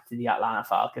goes back to the Atlanta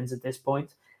Falcons at this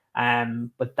point.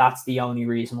 But that's the only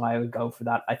reason why I would go for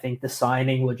that. I think the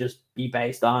signing will just be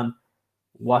based on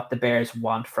what the Bears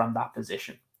want from that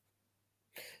position.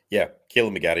 Yeah,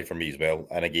 Caleb McGarry for me as well.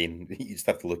 And again, you just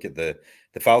have to look at the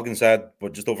Falcons had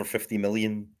just over 50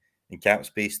 million in cap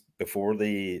space before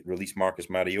they released Marcus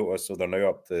Mariota, so they're now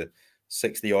up to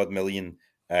 60 odd million.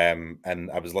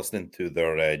 And I was listening to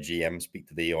their GM speak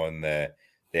today on the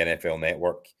NFL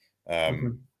Network.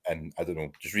 And I don't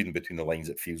know, just reading between the lines,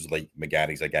 it feels like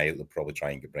McGarry's a guy that they'll probably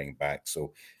try and bring back.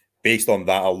 So based on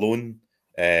that alone,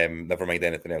 never mind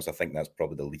anything else, I think that's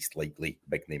probably the least likely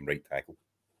big name right tackle.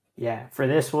 Yeah, for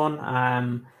this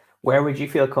one, where would you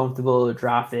feel comfortable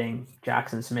drafting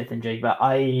Jackson Smith-Njigba?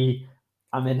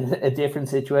 I'm in a different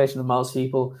situation than most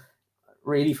people.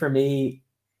 Really, for me,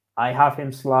 I have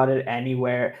him slotted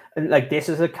anywhere. Like, this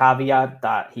is a caveat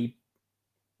that he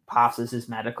passes his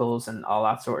medicals and all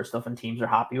that sort of stuff, and teams are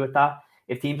happy with that.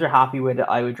 If teams are happy with it,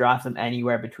 I would draft him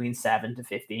anywhere between 7 to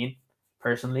 15,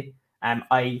 personally.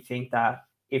 I think that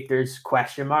if there's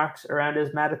question marks around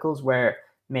his medicals where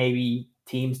maybe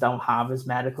teams don't have his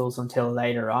medicals until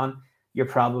later on, you're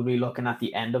probably looking at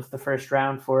the end of the first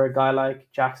round for a guy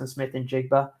like Jackson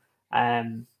Smith-Njigba.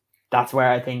 That's where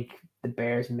I think the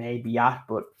Bears may be at.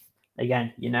 But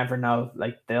again, you never know.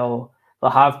 Like, they'll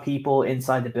have people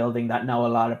inside the building that know a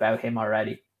lot about him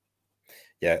already.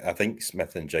 Yeah, I think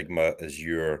Smith-Njigba is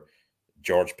your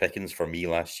George Pickens for me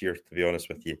last year, to be honest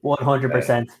with you.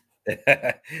 100%.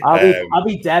 I'll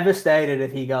be devastated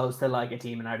if he goes to like a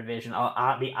team in our division.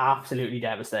 I'll be absolutely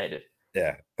devastated.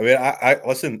 Yeah, I mean, I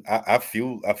listen. I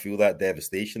feel that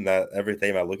devastation. That every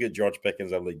time I look at George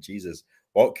Pickens, I'm like, Jesus,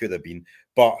 what could have been?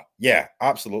 But yeah,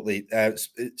 absolutely.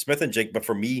 Smith-Njigba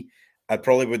for me, I'd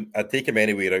take him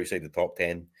anywhere outside the top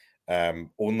 10,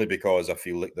 only because I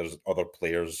feel like there's other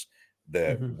players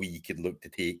that we could look to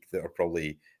take that are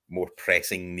probably more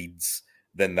pressing needs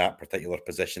than that particular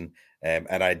position.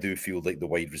 And I do feel like the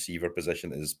wide receiver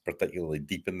position is particularly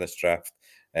deep in this draft.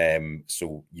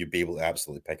 So you'd be able to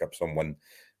absolutely pick up someone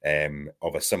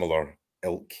of a similar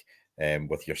ilk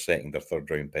with your second or third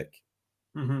round pick.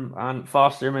 And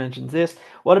Foster mentions this.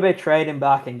 What about trading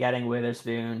back and getting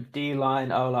Witherspoon,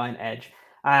 D-line, O-line, edge?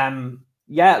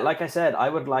 Yeah, like I said, I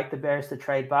would like the Bears to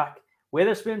trade back.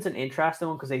 Witherspoon's an interesting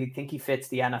one because I think he fits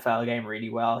the NFL game really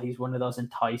well. He's one of those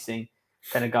enticing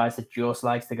kind of guys that just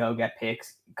likes to go get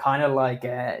picks, kind of like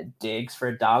Diggs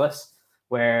for Dallas,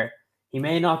 where he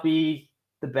may not be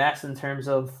the best in terms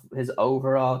of his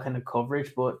overall kind of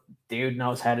coverage, but dude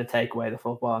knows how to take away the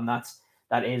football, and that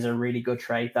is a really good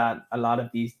trait that a lot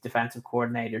of these defensive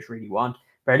coordinators really want.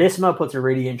 Bernissimo puts a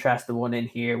really interesting one in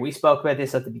here. We spoke about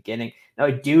this at the beginning. Now,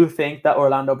 I do think that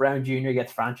Orlando Brown Jr.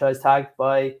 gets franchise tagged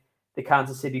by the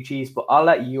Kansas City Chiefs, but I'll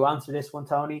let you answer this one,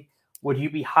 Tony. Would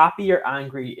you be happy or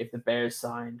angry if the Bears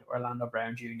signed Orlando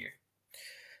Brown Jr.?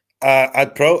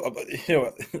 I'd probably,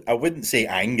 I wouldn't say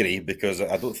angry because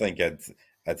I don't think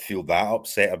I'd feel that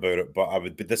upset about it, but I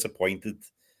would be disappointed.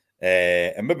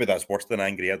 And maybe that's worse than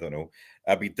angry. I don't know.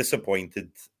 I'd be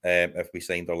disappointed if we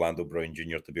signed Orlando Brown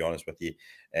Jr., to be honest with you,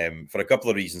 for a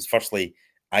couple of reasons. Firstly,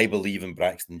 I believe in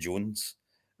Braxton Jones,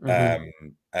 and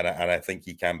I think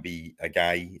he can be a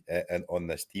guy on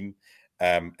this team.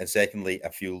 And secondly, I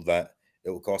feel that it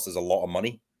will cost us a lot of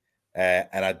money.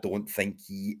 And I don't think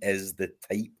he is the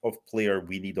type of player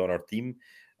we need on our team.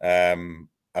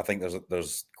 I think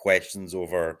there's questions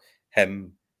over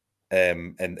him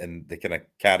and the kind of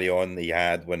carry on he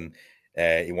had when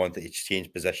he wanted to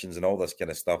change positions and all this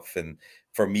kind of stuff. And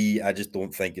for me, I just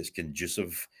don't think it's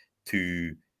conducive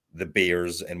to the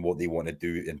Bears and what they want to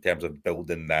do in terms of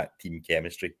building that team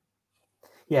chemistry.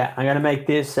 Yeah, I'm going to make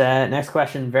this next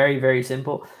question very, very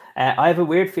simple. I have a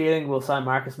weird feeling we'll sign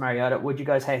Marcus Mariota. Would you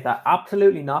guys hate that?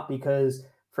 Absolutely not, because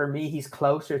for me, he's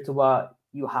closer to what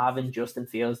you have in Justin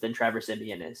Fields than Trevor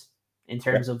Siemian is in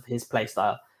terms of his play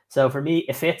style. So for me,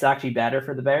 it fits actually better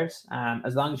for the Bears.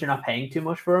 As long as you're not paying too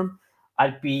much for him,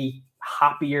 I'd be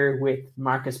happier with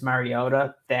Marcus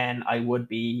Mariota than I would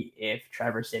be if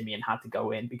Trevor Siemian had to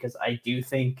go in, because I do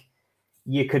think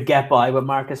you could get by with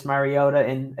Marcus Mariota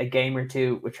in a game or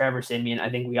two. With Trevor Siemian, I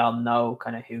think we all know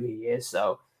kind of who he is.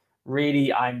 So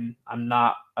really, I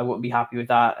wouldn't be happy with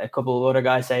that. A couple of other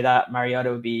guys say that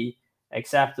Mariota would be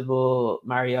acceptable.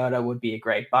 Mariota would be a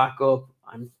great backup.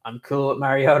 I'm cool with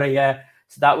Mariota, yeah.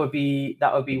 So that would be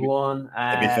one.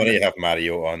 It'd be funny to have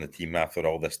Mariota on the team after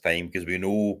all this time, because we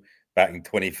know back in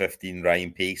 2015,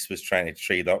 Ryan Pace was trying to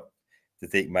trade up to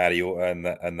take Mariota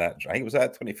and that. I think it was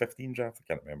that 2015 draft. I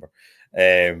can't remember.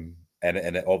 And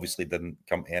it obviously didn't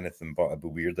come to anything, but it'd be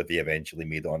weird if he eventually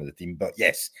made it onto the team. But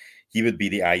yes, he would be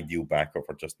the ideal backup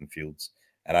for Justin Fields.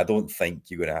 And I don't think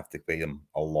you're going to have to pay him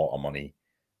a lot of money,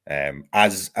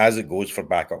 as it goes for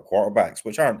backup quarterbacks,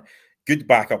 which aren't good.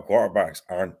 Backup quarterbacks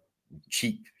aren't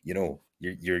cheap. You know,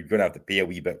 you're going to have to pay a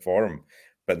wee bit for them,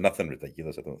 but nothing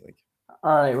ridiculous, I don't think.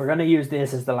 All right, we're going to use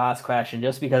this as the last question,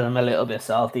 just because I'm a little bit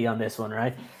salty on this one,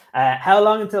 right? How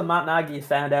long until Matt Nagy is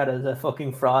found out as a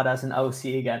fucking fraud as an OC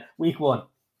again? Week 1.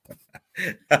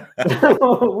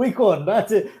 Week 1.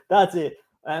 That's it.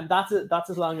 And that's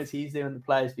as long as he's doing the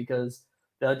plays, because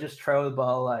they'll just throw the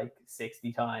ball like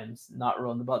 60 times, not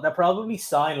run the ball. They'll probably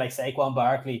sign like Saquon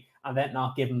Barkley and then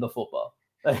not give him the football.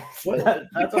 The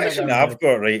question I've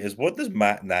got, right, is what does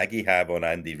Matt Nagy have on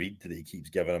Andy Reid that he keeps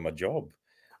giving him a job?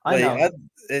 I know.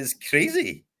 It's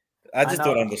crazy. I just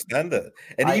don't understand it.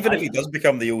 And even if he does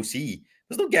become the OC,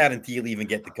 there's no guarantee he'll even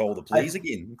get to call the plays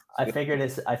again. I figured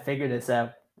this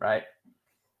out, right?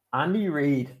 Andy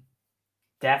Reid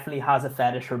definitely has a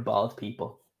fetish for bald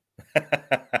people.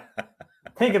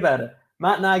 Think about it.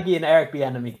 Matt Nagy and Eric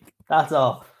Bieniemy. That's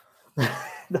all.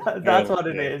 That's what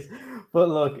it is. But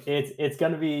look, it's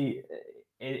going to be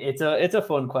it's a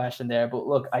fun question there. But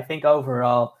look, I think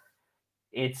overall,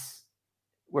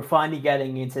 we're finally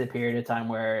getting into the period of time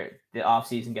where the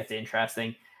offseason gets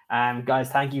interesting. Guys,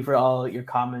 thank you for all your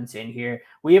comments in here.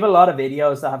 We have a lot of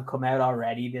videos that have come out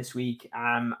already this week,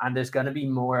 and there's going to be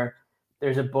more.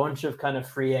 There's a bunch of kind of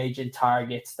free agent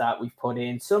targets that we've put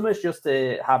in. Some is just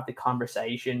to have the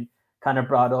conversation kind of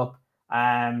brought up.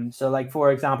 So like,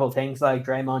 for example, things like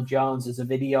Draymond Jones, there's a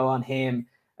video on him,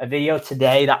 a video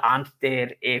today that Ant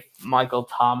did. If Michael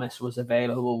Thomas was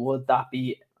available, would that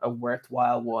be a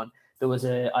worthwhile one?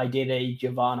 I did a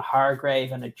Javon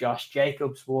Hargrave and a Josh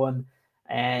Jacobs one.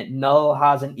 And Null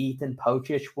has an Ethan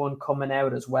Pochich one coming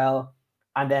out as well.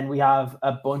 And then we have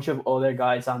a bunch of other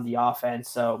guys on the offense.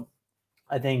 So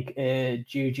I think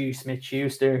Juju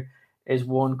Smith-Schuster is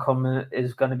going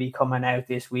to be coming out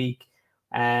this week.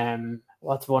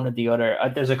 What's one of the other?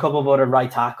 There's a couple of other right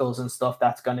tackles and stuff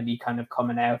that's going to be kind of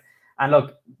coming out. And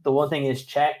look, the one thing is,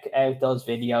 check out those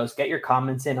videos. Get your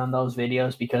comments in on those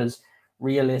videos, because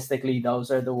realistically,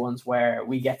 those are the ones where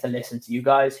we get to listen to you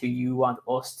guys, who you want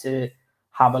us to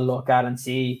have a look at and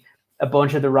see. A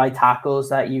bunch of the right tackles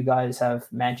that you guys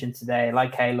have mentioned today,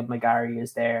 like Caleb McGarry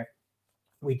is there.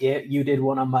 You did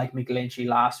one on Mike McGlinchey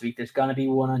last week. There's going to be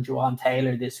one on Juwan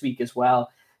Taylor this week as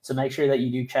well. So make sure that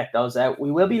you do check those out.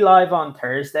 We will be live on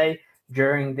Thursday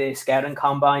during the Scouting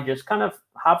Combine, just kind of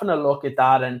having a look at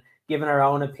that and giving our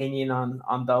own opinion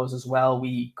on those as well.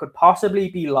 We could possibly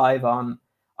be live on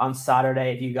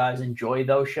Saturday if you guys enjoy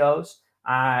those shows.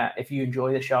 If you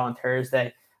enjoy the show on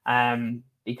Thursday,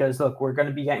 because look, we're going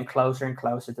to be getting closer and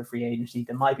closer to free agency.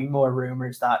 There might be more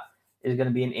rumors. That is going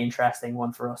to be an interesting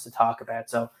one for us to talk about.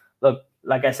 So look,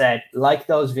 like I said, like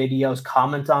those videos,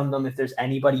 comment on them. If there's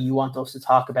anybody you want us to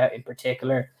talk about in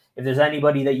particular, if there's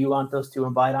anybody that you want us to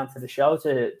invite onto the show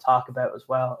to talk about as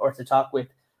well, or to talk with,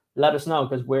 let us know,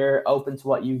 because we're open to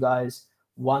what you guys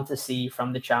want to see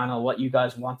from the channel, what you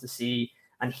guys want to see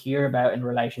and hear about in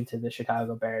relation to the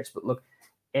Chicago Bears. But look,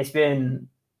 it's been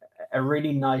a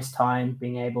really nice time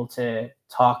being able to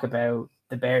talk about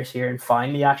the Bears here and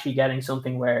finally actually getting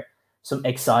something where some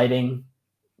exciting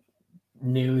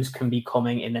news can be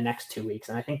coming in the next 2 weeks.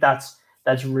 And I think that's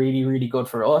really, really good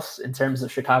for us in terms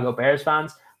of Chicago Bears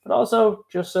fans, but also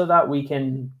just so that we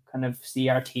can kind of see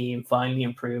our team finally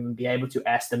improve and be able to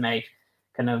estimate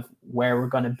kind of where we're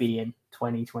going to be in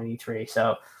 2023.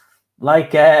 So,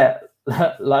 like Berlissimo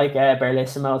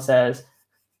says,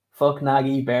 fuck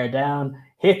Nagy, bear down.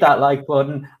 Hit that like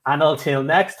button, and until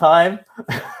next time,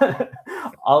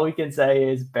 all we can say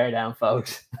is bear down,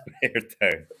 folks. Bear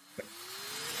down.